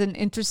that was an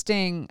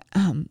interesting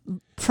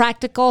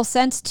practical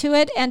sense to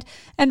it, and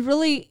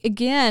really,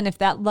 again, if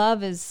that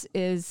love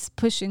is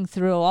pushing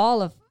through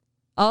all of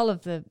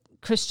the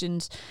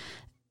Christians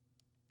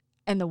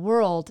and the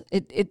world,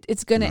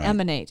 it's going to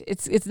emanate.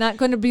 It's not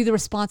going to be the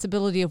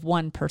responsibility of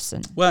one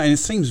person. Well, and it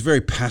seems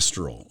very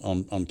pastoral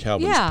on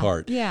Calvin's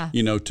part. Yeah.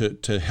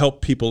 To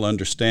help people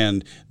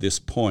understand this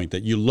point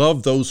that you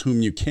love those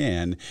whom you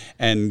can,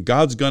 and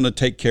God's going to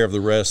take care of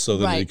the rest so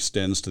that Right. it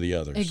extends to the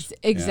others.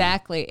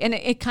 Exactly, and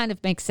it kind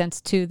of makes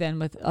sense too. Then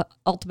with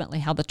ultimately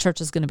how the church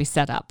is going to be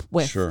set up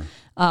with. Sure.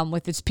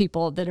 With its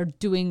people that are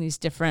doing these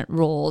different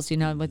roles,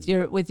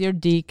 with your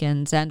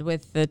deacons and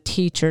with the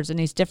teachers, and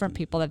these different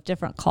people have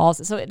different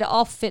calls, so it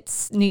all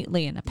fits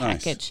neatly in a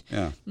package.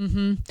 Nice.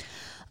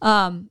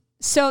 Yeah.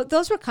 So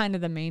those were kind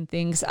of the main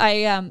things.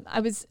 I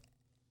was,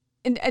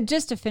 and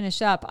just to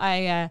finish up,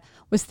 I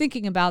was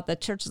thinking about the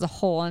church as a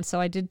whole, and so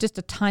I did just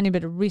a tiny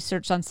bit of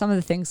research on some of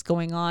the things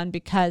going on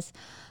because,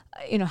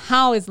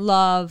 how is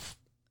love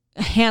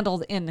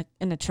handled in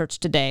the church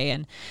today?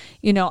 And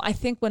I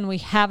think when we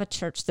have a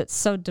church that's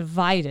so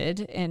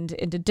divided and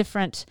into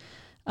different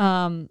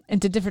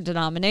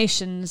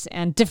denominations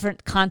and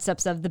different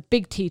concepts of the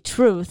big T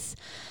truth,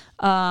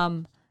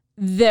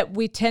 that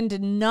we tend to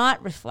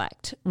not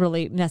reflect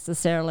really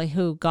necessarily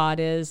who God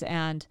is,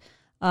 and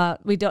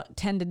we don't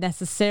tend to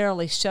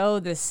necessarily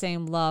show this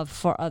same love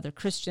for other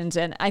Christians.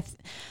 And I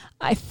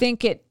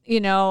think it,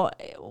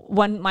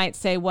 one might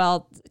say,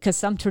 well, because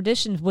some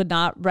traditions would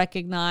not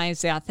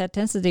recognize the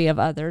authenticity of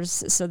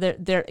others, so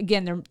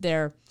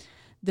they're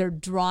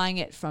drawing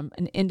it from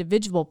an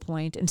individual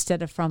point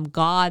instead of from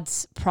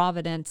God's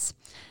providence.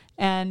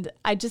 And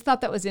I just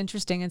thought that was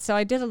interesting, and so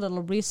I did a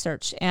little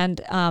research,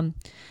 and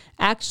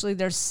actually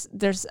there's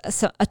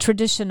a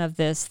tradition of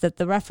this, that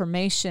the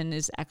Reformation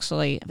is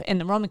actually, in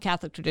the Roman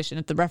Catholic tradition,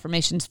 that the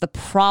Reformation is the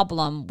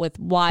problem with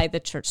why the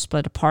church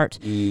split apart,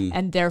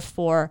 and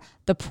therefore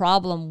the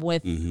problem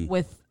with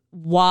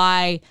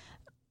why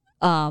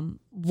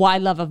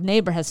love of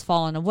neighbor has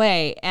fallen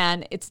away.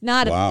 And it's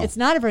not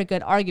a very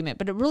good argument,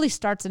 but it really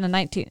starts in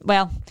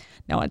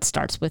it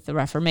starts with the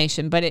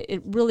Reformation, but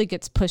it really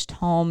gets pushed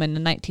home in the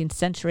 19th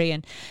century.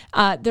 And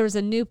there was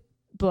a new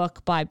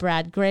book by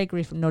Brad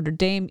Gregory from Notre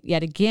Dame,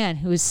 yet again,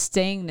 who is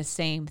saying the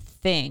same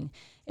thing.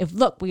 If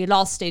we had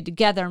all stayed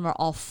together and we're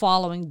all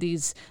following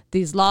these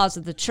laws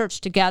of the church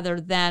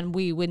together, then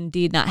we would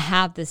indeed not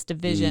have this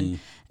division,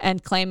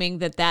 and claiming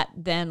that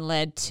then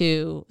led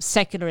to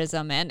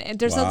secularism. And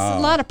there's a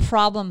lot of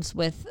problems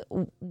with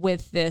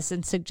this,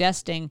 and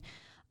suggesting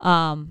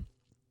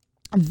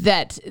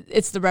that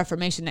it's the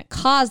Reformation that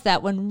caused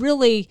that, when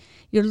really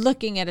you're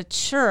looking at a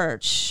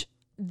church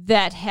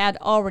that had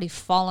already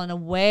fallen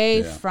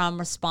away from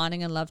responding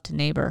in love to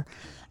neighbor.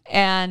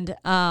 And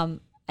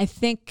I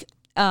think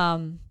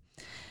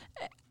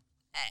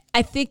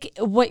I think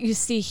what you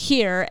see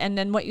here and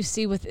then what you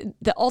see with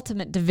the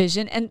ultimate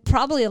division and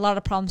probably a lot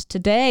of problems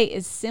today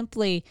is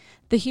simply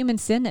the human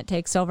sin that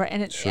takes over.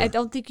 And I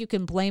don't think you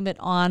can blame it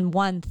on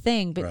one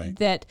thing, but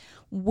that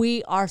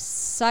we are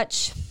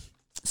such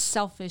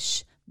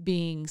selfish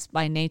beings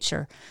by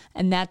nature.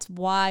 And that's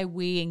why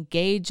we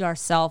engage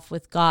ourselves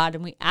with God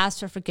and we ask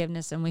for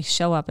forgiveness and we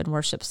show up and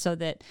worship so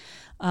that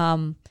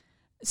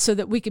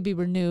we could be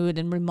renewed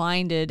and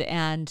reminded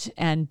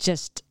and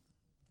just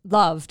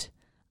loved.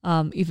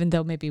 Even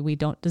though maybe we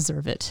don't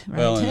deserve it. Right?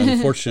 Well, and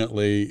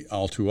unfortunately,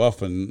 all too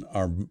often,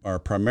 our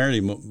primary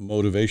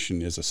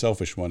motivation is a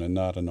selfish one and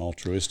not an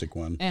altruistic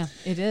one. Yeah,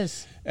 it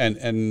is.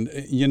 And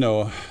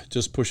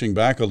just pushing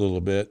back a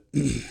little bit,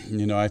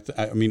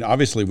 I mean,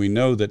 obviously we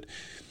know that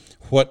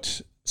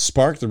what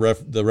sparked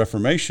the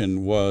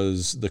Reformation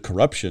was the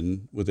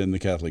corruption within the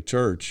Catholic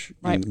Church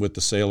with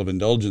the sale of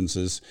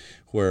indulgences,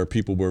 where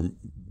people were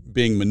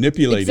being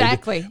manipulated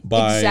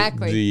by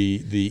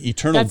the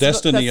eternal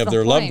destiny of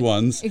their loved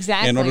ones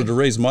in order to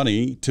raise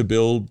money to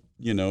build,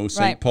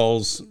 St.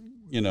 Paul's,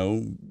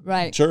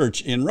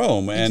 church in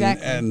Rome.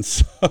 And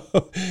so,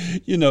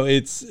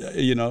 it's,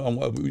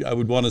 I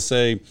would want to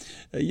say,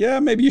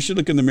 maybe you should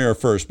look in the mirror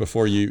first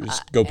before you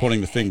go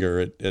pointing the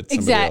finger at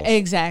somebody else.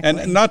 Exactly.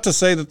 And not to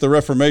say that the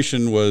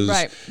Reformation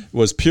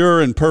was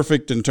pure and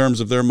perfect in terms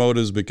of their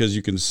motives, because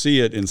you can see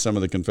it in some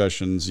of the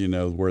confessions,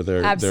 where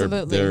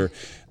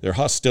their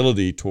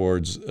hostility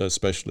towards,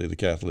 especially the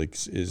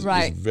Catholics, is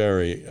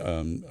very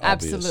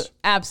obvious.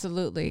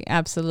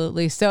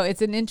 Absolutely. So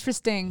it's an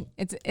interesting.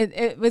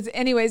 It was,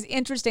 anyways,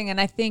 interesting, and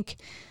I think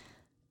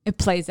it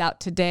plays out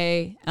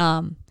today.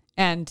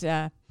 And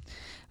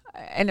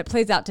it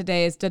plays out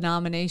today as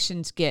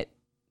denominations get,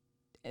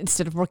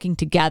 instead of working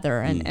together,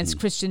 and as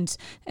Christians,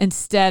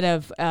 instead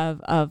of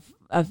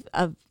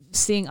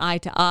seeing eye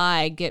to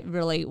eye, get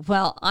really,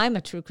 well, I'm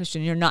a true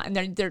Christian, you're not.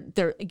 And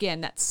they're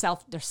again,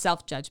 their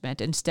self-judgment,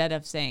 instead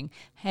of saying,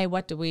 hey,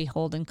 what do we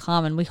hold in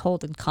common? We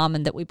hold in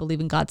common that we believe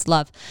in God's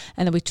love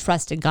and that we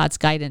trust in God's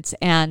guidance.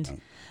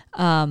 And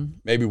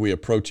maybe we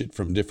approach it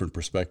from different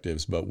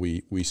perspectives, but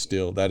we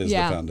still, that is the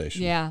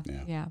foundation.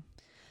 Yeah.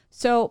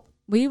 So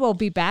we will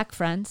be back,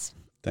 friends.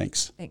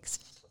 Thanks.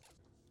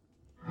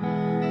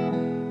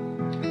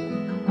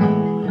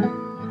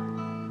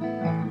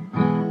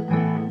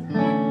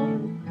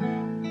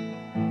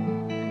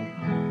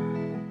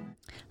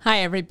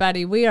 Hi,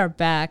 everybody. We are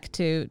back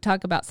to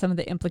talk about some of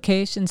the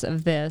implications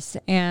of this.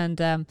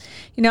 And,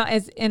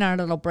 as in our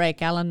little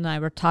break, Alan and I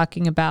were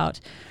talking about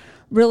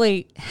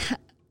really,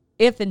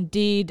 if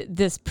indeed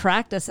this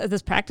practice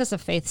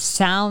of faith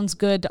sounds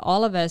good to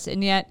all of us,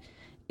 and yet,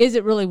 is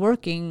it really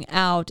working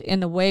out in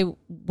the way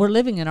we're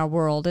living in our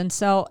world? And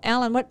so,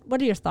 Alan, what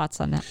are your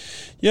thoughts on that?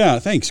 Yeah,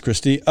 thanks,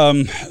 Christy.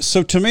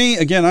 So to me,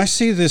 again, I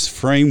see this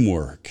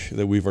framework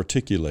that we've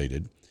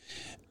articulated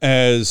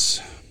as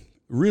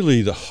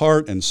really the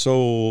heart and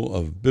soul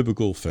of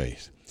biblical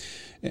faith.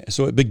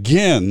 So it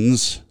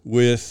begins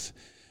with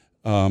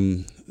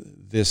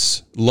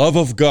this love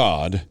of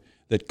God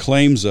that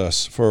claims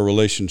us for a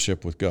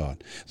relationship with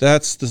God.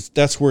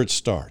 That's where it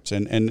starts.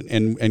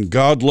 And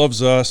God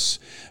loves us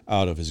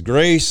out of His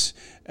grace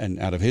and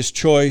out of His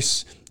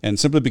choice, and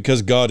simply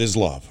because God is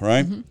love,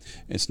 right? Mm-hmm.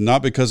 It's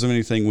not because of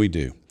anything we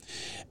do.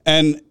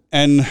 And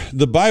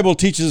the Bible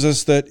teaches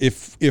us that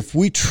if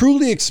we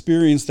truly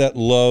experience that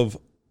love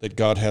that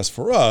God has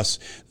for us,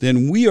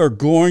 then we are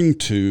going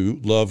to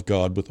love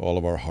God with all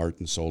of our heart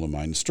and soul and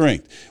mind and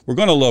strength. We're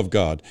going to love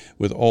God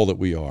with all that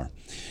we are.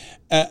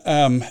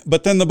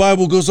 But then the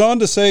Bible goes on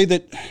to say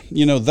that,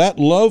 that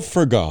love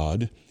for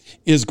God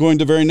is going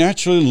to very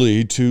naturally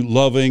lead to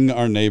loving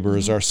our neighbor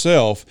as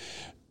ourselves,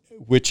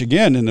 which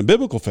again, in the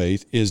biblical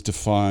faith, is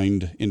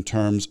defined in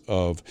terms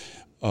of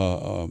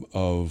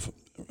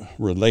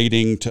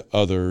relating to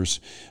others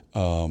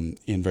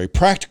in very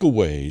practical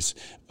ways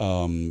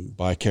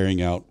by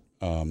carrying out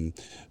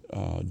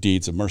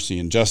deeds of mercy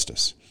and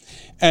justice.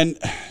 And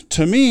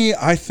to me,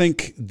 I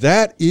think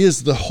that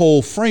is the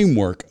whole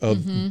framework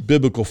of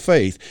biblical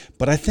faith,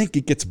 but I think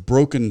it gets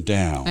broken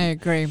down. I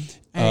agree.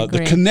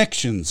 The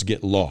connections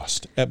get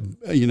lost.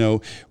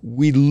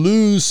 We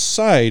lose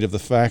sight of the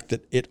fact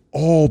that it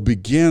all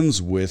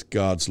begins with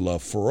God's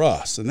love for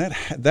us, and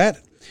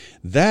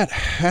that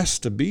has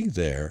to be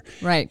there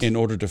in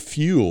order to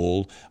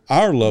fuel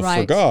our love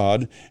for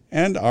God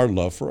and our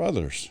love for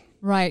others.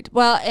 Right.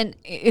 Well, and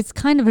it's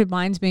kind of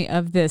reminds me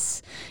of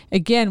this,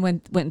 again,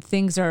 when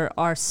things are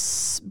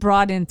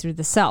brought in through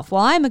the self.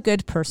 Well, I'm a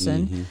good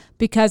person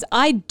because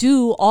I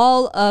do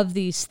all of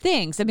these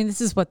things. I mean,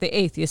 this is what the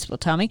atheist will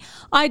tell me.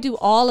 I do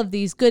all of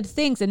these good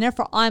things, and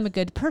therefore I'm a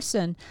good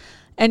person.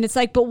 And it's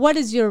like, but what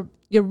is your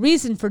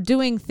reason for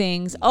doing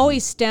things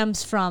always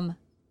stems from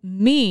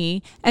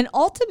me, and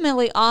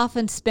ultimately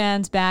often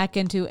spans back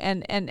into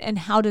and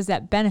how does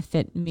that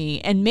benefit me?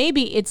 And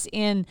maybe it's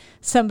in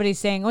somebody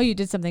saying, oh, you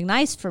did something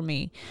nice for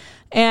me.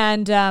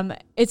 And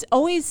it's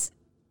always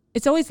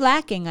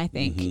lacking, I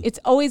think. It's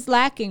always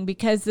lacking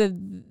because the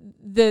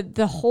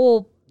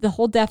the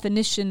whole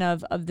definition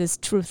of this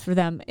truth for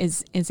them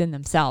is in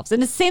themselves.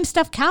 And the same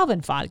stuff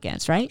Calvin fought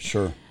against, right?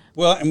 Sure.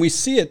 Well, and we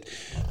see it.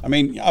 I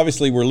mean,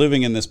 obviously, we're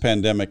living in this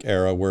pandemic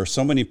era where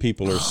so many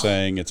people are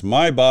saying it's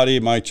my body,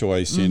 my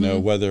choice. You know,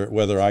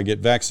 whether I get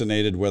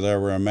vaccinated, whether I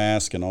wear a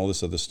mask, and all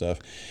this other stuff.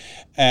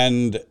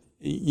 And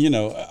you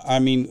know, I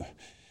mean,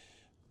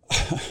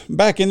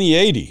 back in the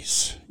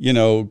 80s, you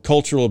know,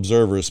 cultural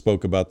observers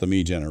spoke about the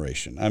me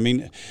generation. I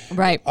mean,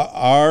 right.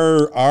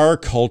 Our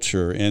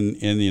culture in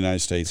the United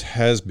States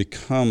has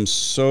become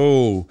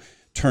so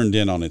turned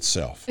in on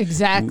itself.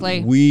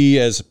 Exactly. We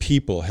as a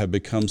people have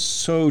become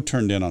so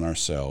turned in on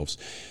ourselves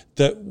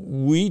that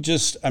we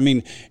just, I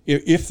mean,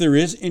 if there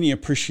is any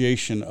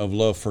appreciation of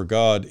love for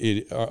God,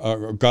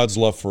 or God's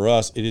love for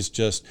us, it is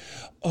just,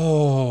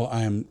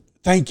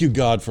 thank you,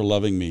 God, for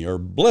loving me, or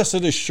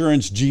blessed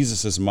assurance,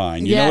 Jesus is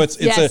mine. You know,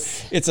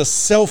 it's a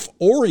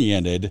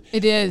self-oriented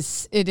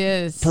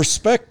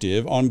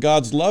perspective on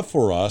God's love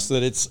for us,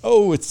 that it's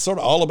sort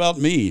of all about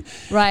me.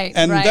 Right.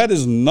 And that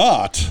is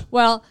not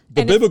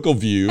the biblical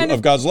view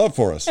of God's love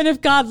for us. And if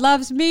God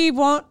loves me,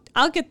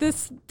 I'll get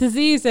this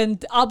disease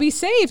and I'll be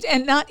saved,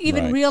 and not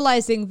even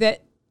realizing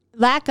that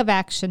lack of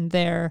action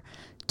there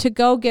to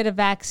go get a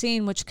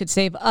vaccine, which could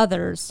save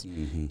others,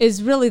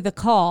 is really the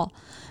call.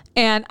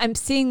 And I'm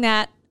seeing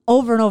that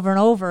over and over and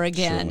over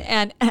again. Sure.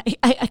 And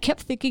I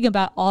kept thinking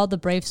about all the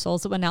brave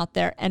souls that went out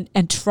there and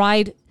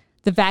tried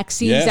the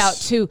vaccines out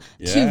to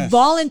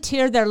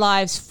volunteer their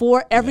lives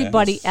for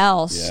everybody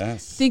else,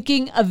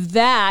 thinking of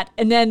that.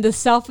 And then the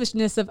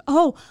selfishness of,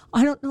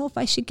 I don't know if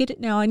I should get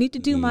it now. I need to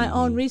do my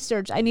own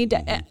research. I need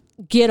to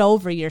get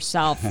over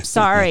yourself.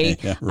 Sorry.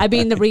 Right. I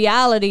mean, the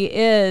reality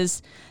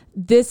is,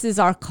 this is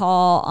our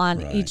call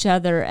on each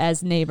other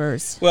as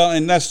neighbors. Well,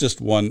 and that's just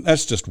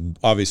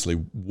obviously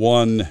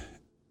one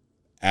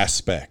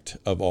aspect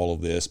of all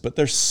of this, but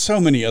there's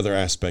so many other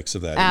aspects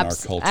of that in our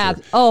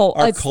culture.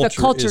 Our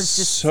culture is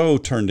just so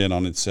turned in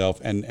on itself,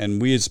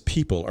 and we as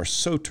people are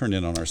so turned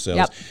in on ourselves.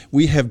 Yep.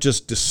 We have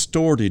just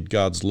distorted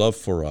God's love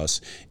for us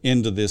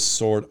into this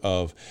sort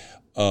of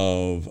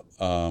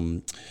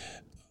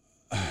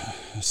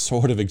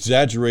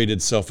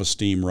exaggerated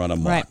self-esteem run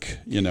amok,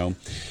 you know.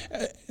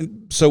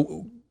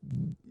 So,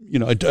 you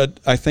know,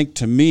 I think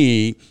to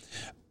me,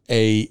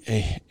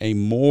 a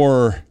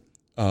more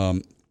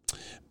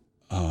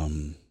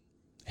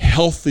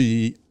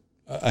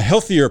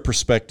healthier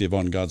perspective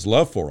on God's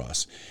love for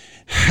us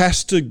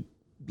has to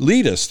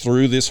lead us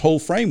through this whole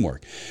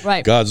framework.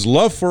 Right. God's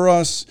love for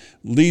us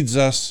leads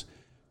us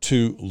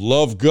to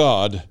love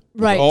God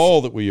with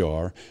all that we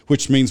are,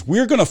 which means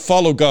we're going to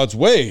follow God's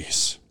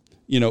ways.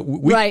 You know,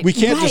 we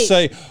can't just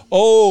say,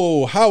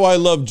 how I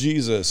love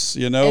Jesus,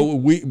 you know,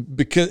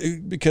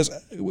 because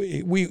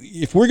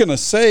if we're going to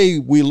say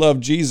we love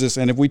Jesus,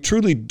 and if we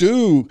truly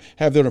do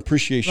have that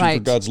appreciation for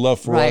God's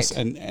love for us,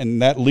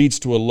 and that leads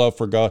to a love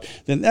for God,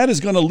 then that is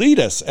going to lead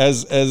us,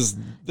 as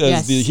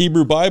the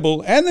Hebrew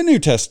Bible and the New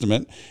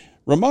Testament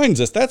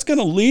reminds us, that's going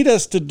to lead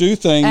us to do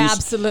things.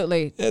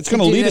 Absolutely. It's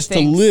going to lead us to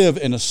live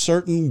in a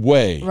certain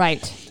way.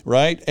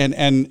 Right.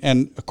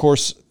 And of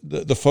course,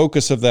 the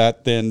focus of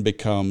that then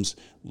becomes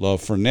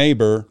love for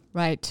neighbor.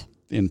 Right.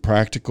 In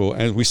practical,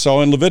 as we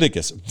saw in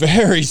Leviticus,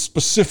 very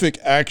specific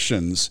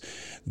actions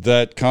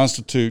that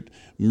constitute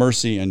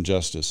mercy and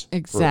justice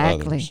for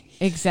others.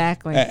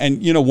 Exactly.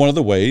 And you know, one of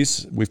the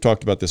ways, we've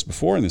talked about this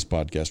before in this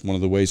podcast, one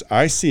of the ways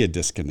I see a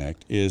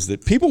disconnect is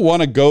that people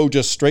want to go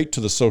just straight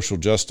to the social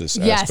justice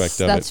aspect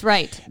of it. That's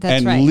right.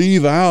 And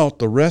leave out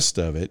the rest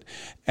of it.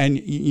 And,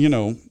 you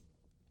know,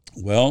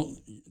 well,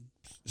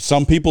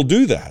 some people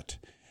do that.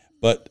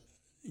 But,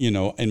 you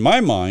know, in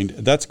my mind,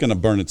 that's going to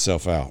burn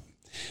itself out.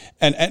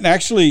 And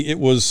actually, it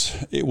was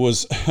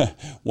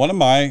one of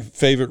my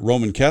favorite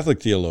Roman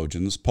Catholic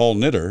theologians, Paul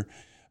Knitter,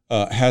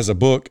 has a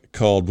book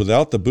called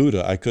 "Without the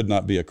Buddha, I Could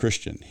Not Be a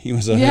Christian." He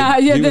was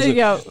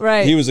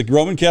He was a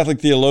Roman Catholic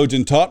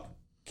theologian, taught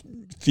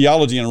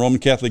theology in a Roman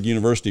Catholic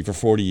university for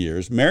 40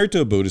 years, married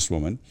to a Buddhist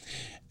woman,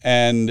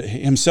 and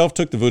himself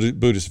took the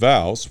Buddhist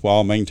vows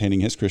while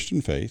maintaining his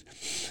Christian faith.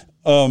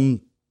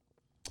 But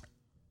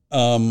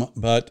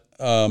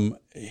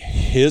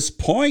his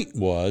point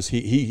was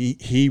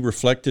he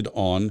reflected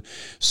on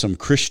some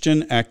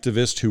Christian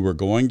activists who were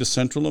going to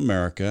Central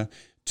America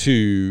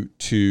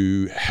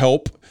to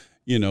help,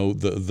 you know,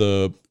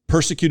 the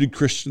persecuted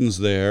Christians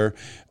there,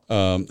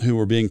 who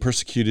were being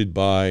persecuted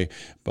by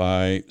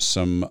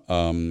some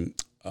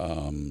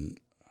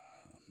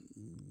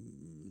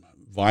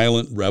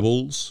violent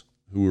rebels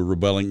who were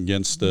rebelling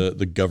against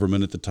the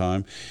government at the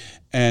time,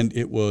 and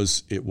it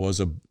was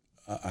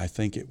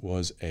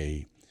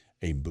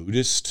a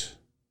Buddhist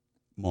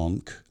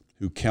monk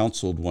who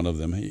counseled one of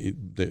them. He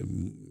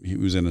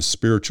was in a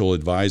spiritual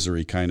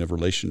advisory kind of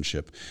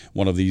relationship.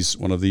 One of these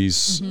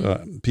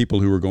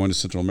people who were going to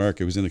Central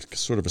America was in a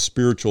sort of a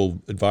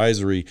spiritual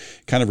advisory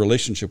kind of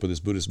relationship with this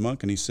Buddhist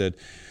monk, and he said,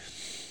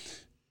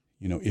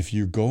 you know, if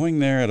you're going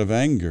there out of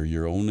anger,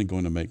 you're only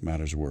going to make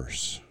matters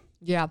worse.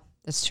 Yeah,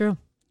 that's true.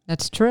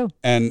 That's true.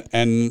 And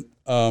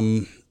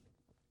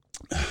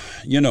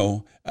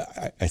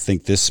I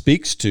think this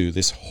speaks to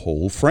this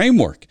whole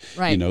framework,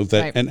 Right,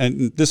 right.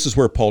 and this is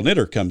where Paul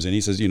Knitter comes in.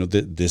 He says,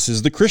 this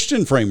is the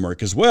Christian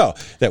framework as well,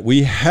 that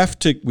we have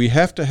to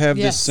have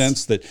Yes. this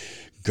sense that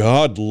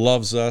God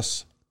loves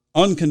us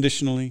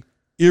unconditionally,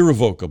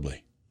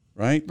 irrevocably,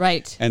 right?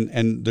 Right.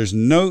 And there's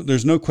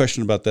no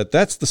question about that.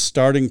 That's the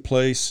starting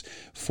place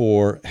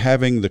for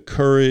having the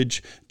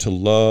courage to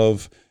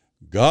love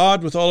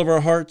God with all of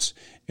our hearts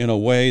in a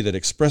way that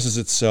expresses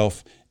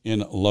itself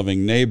in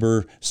loving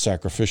neighbor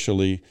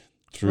sacrificially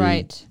through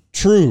Right.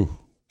 true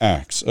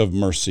acts of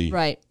mercy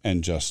Right.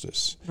 and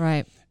justice.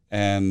 Right.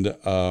 And,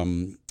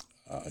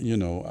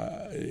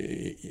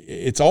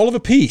 it's all of a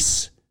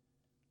piece.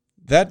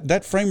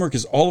 That framework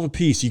is all of a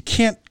piece. You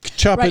can't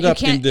chop Right. it up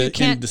you can't, into you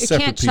can't, separate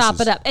you can't pieces. chop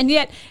it up. And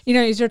yet,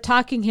 as you're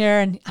talking here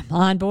and I'm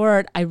on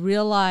board, I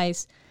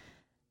realize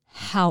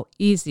how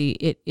easy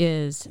it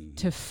is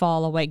to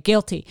fall away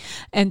guilty.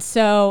 And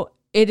so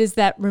it is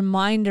that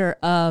reminder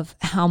of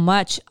how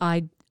much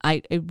I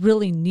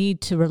really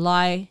need to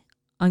rely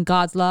on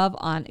God's love,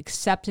 on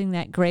accepting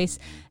that grace,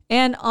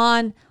 and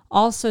on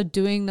also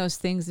doing those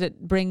things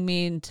that bring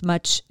me into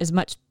as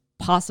much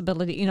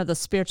possibility, the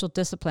spiritual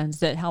disciplines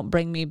that help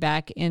bring me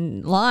back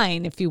in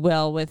line, if you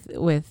will, with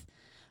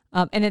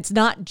and it's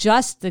not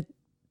just the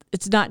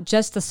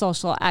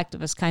social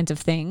activist kinds of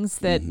things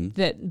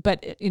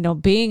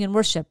but being in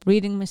worship,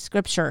 reading my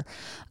scripture,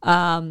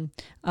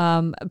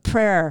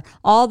 prayer,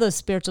 all those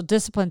spiritual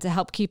disciplines to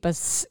help keep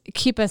us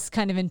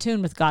kind of in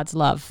tune with God's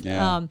love.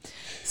 Yeah.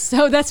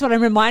 So that's what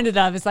I'm reminded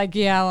of. It's like,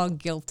 I'm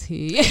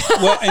guilty.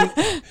 Well,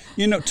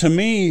 and to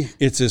me,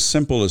 it's as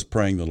simple as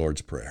praying the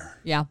Lord's Prayer.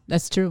 Yeah,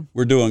 that's true.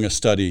 We're doing a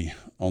study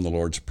on the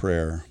Lord's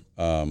Prayer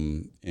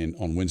on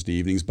Wednesday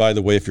evenings. By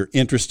the way, if you're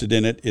interested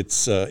in it,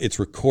 it's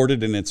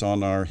recorded and it's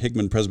on our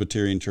Higman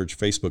Presbyterian Church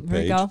Facebook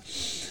There page. you go.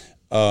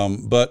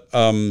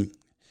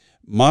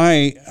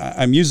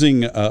 I'm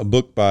using a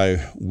book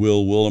by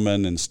Will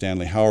Willimon and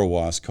Stanley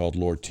Hauerwas called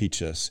Lord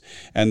Teach Us.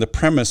 And the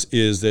premise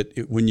is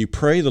that when you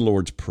pray the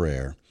Lord's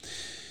Prayer,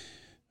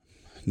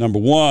 number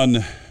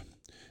one,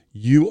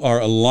 you are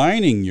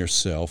aligning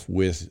yourself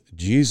with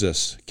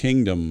Jesus'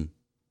 kingdom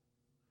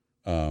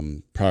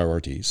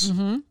priorities.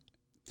 Mm-hmm.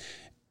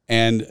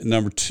 And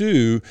number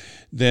two,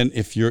 then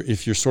if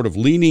you're sort of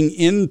leaning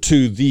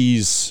into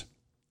these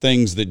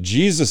things that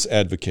Jesus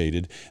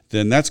advocated,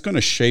 then that's going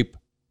to shape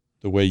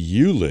the way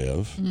you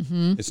live.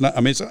 Mm-hmm.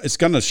 It's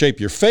going to shape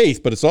your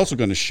faith, but it's also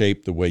going to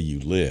shape the way you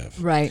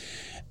live. Right.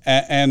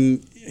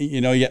 And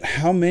yet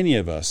how many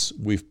of us,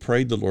 we've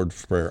prayed the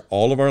Lord's Prayer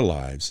all of our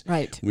lives.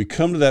 Right. We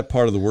come to that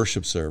part of the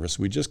worship service,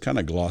 we just kind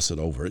of gloss it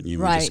over it, and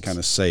we just kind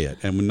of say it.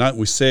 And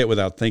we say it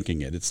without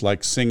thinking it. It's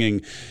like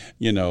singing,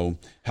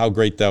 How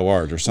Great Thou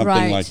Art, or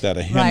something like that,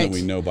 a hymn that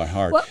we know by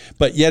heart. Well,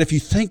 but yet if you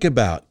think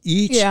about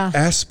each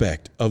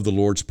aspect of the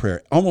Lord's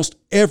Prayer, almost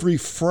every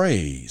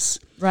phrase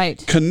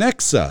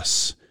connects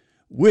us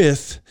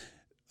with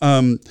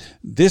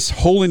this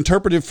whole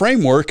interpretive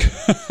framework.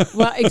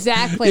 Well,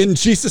 exactly. in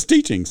Jesus'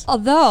 teachings.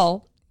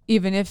 Although,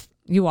 even if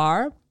you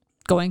are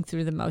going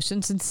through the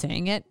motions and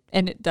saying it,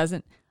 and it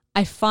doesn't,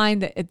 I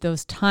find that at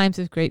those times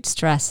of great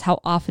stress, how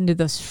often do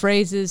those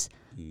phrases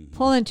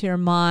pull into your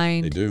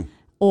mind? They do.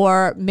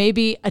 Or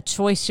maybe a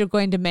choice you're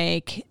going to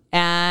make,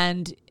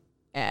 and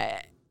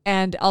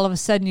all of a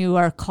sudden you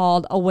are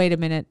called, oh, wait a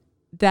minute,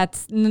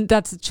 that's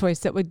a choice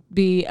that would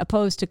be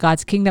opposed to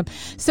God's kingdom.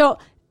 So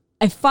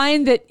I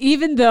find that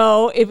even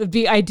though it would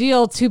be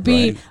ideal to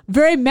be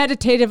very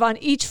meditative on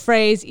each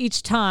phrase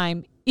each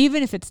time,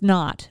 even if it's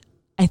not,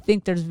 I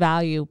think there's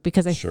value,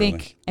 because I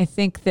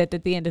think that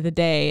at the end of the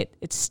day,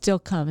 it still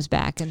comes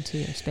back into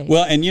your space.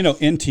 Well, and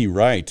N.T.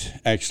 Wright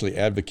actually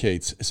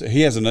advocates. So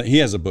he has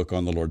a book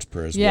on the Lord's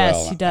Prayer as well.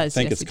 Yes, he does.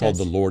 I think it's called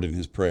The Lord in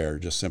His Prayer,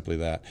 just simply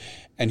that.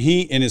 And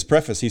he, in his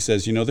preface, he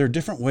says, there are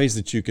different ways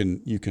that you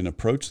can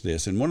approach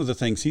this. And one of the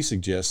things he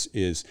suggests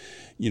is,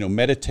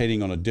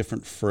 meditating on a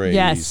different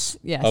phrase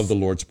of the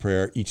Lord's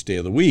Prayer each day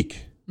of the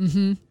week.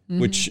 Mm-hmm, mm-hmm.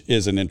 Which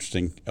is an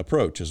interesting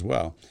approach as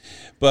well.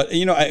 But,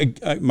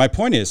 my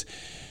point is,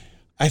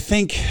 I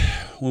think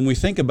when we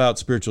think about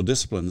spiritual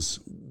disciplines,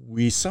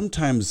 we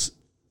sometimes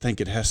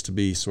think it has to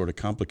be sort of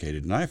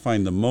complicated. And I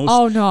find the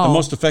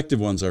most effective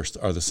ones are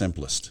the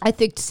simplest. I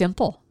think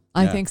simple.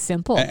 I think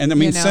simple. And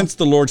since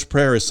the Lord's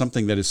Prayer is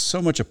something that is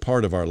so much a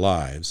part of our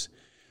lives,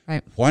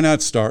 why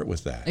not start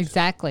with that?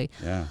 Exactly.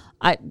 Yeah.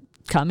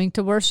 Coming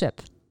to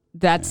worship.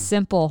 That's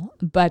simple,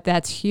 but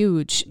that's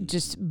huge.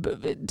 Just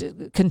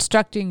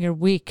constructing your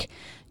week,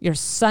 your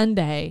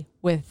Sunday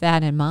with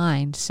that in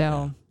mind.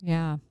 So,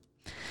 yeah.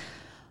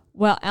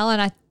 Well, Alan,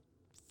 I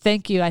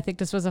thank you. I think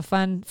this was a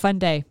fun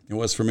day. It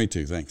was for me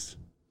too. Thanks.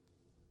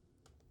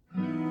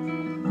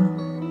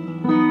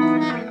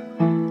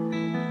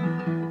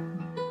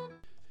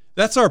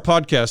 That's our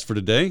podcast for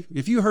today.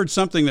 If you heard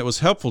something that was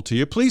helpful to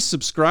you, please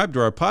subscribe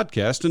to our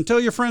podcast and tell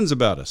your friends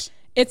about us.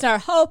 It's our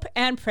hope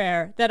and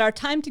prayer that our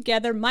time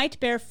together might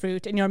bear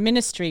fruit in your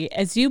ministry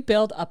as you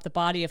build up the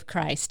body of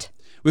Christ.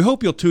 We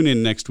hope you'll tune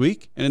in next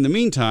week, and in the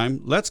meantime,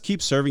 let's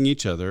keep serving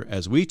each other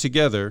as we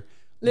together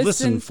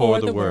Listen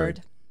for the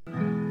word.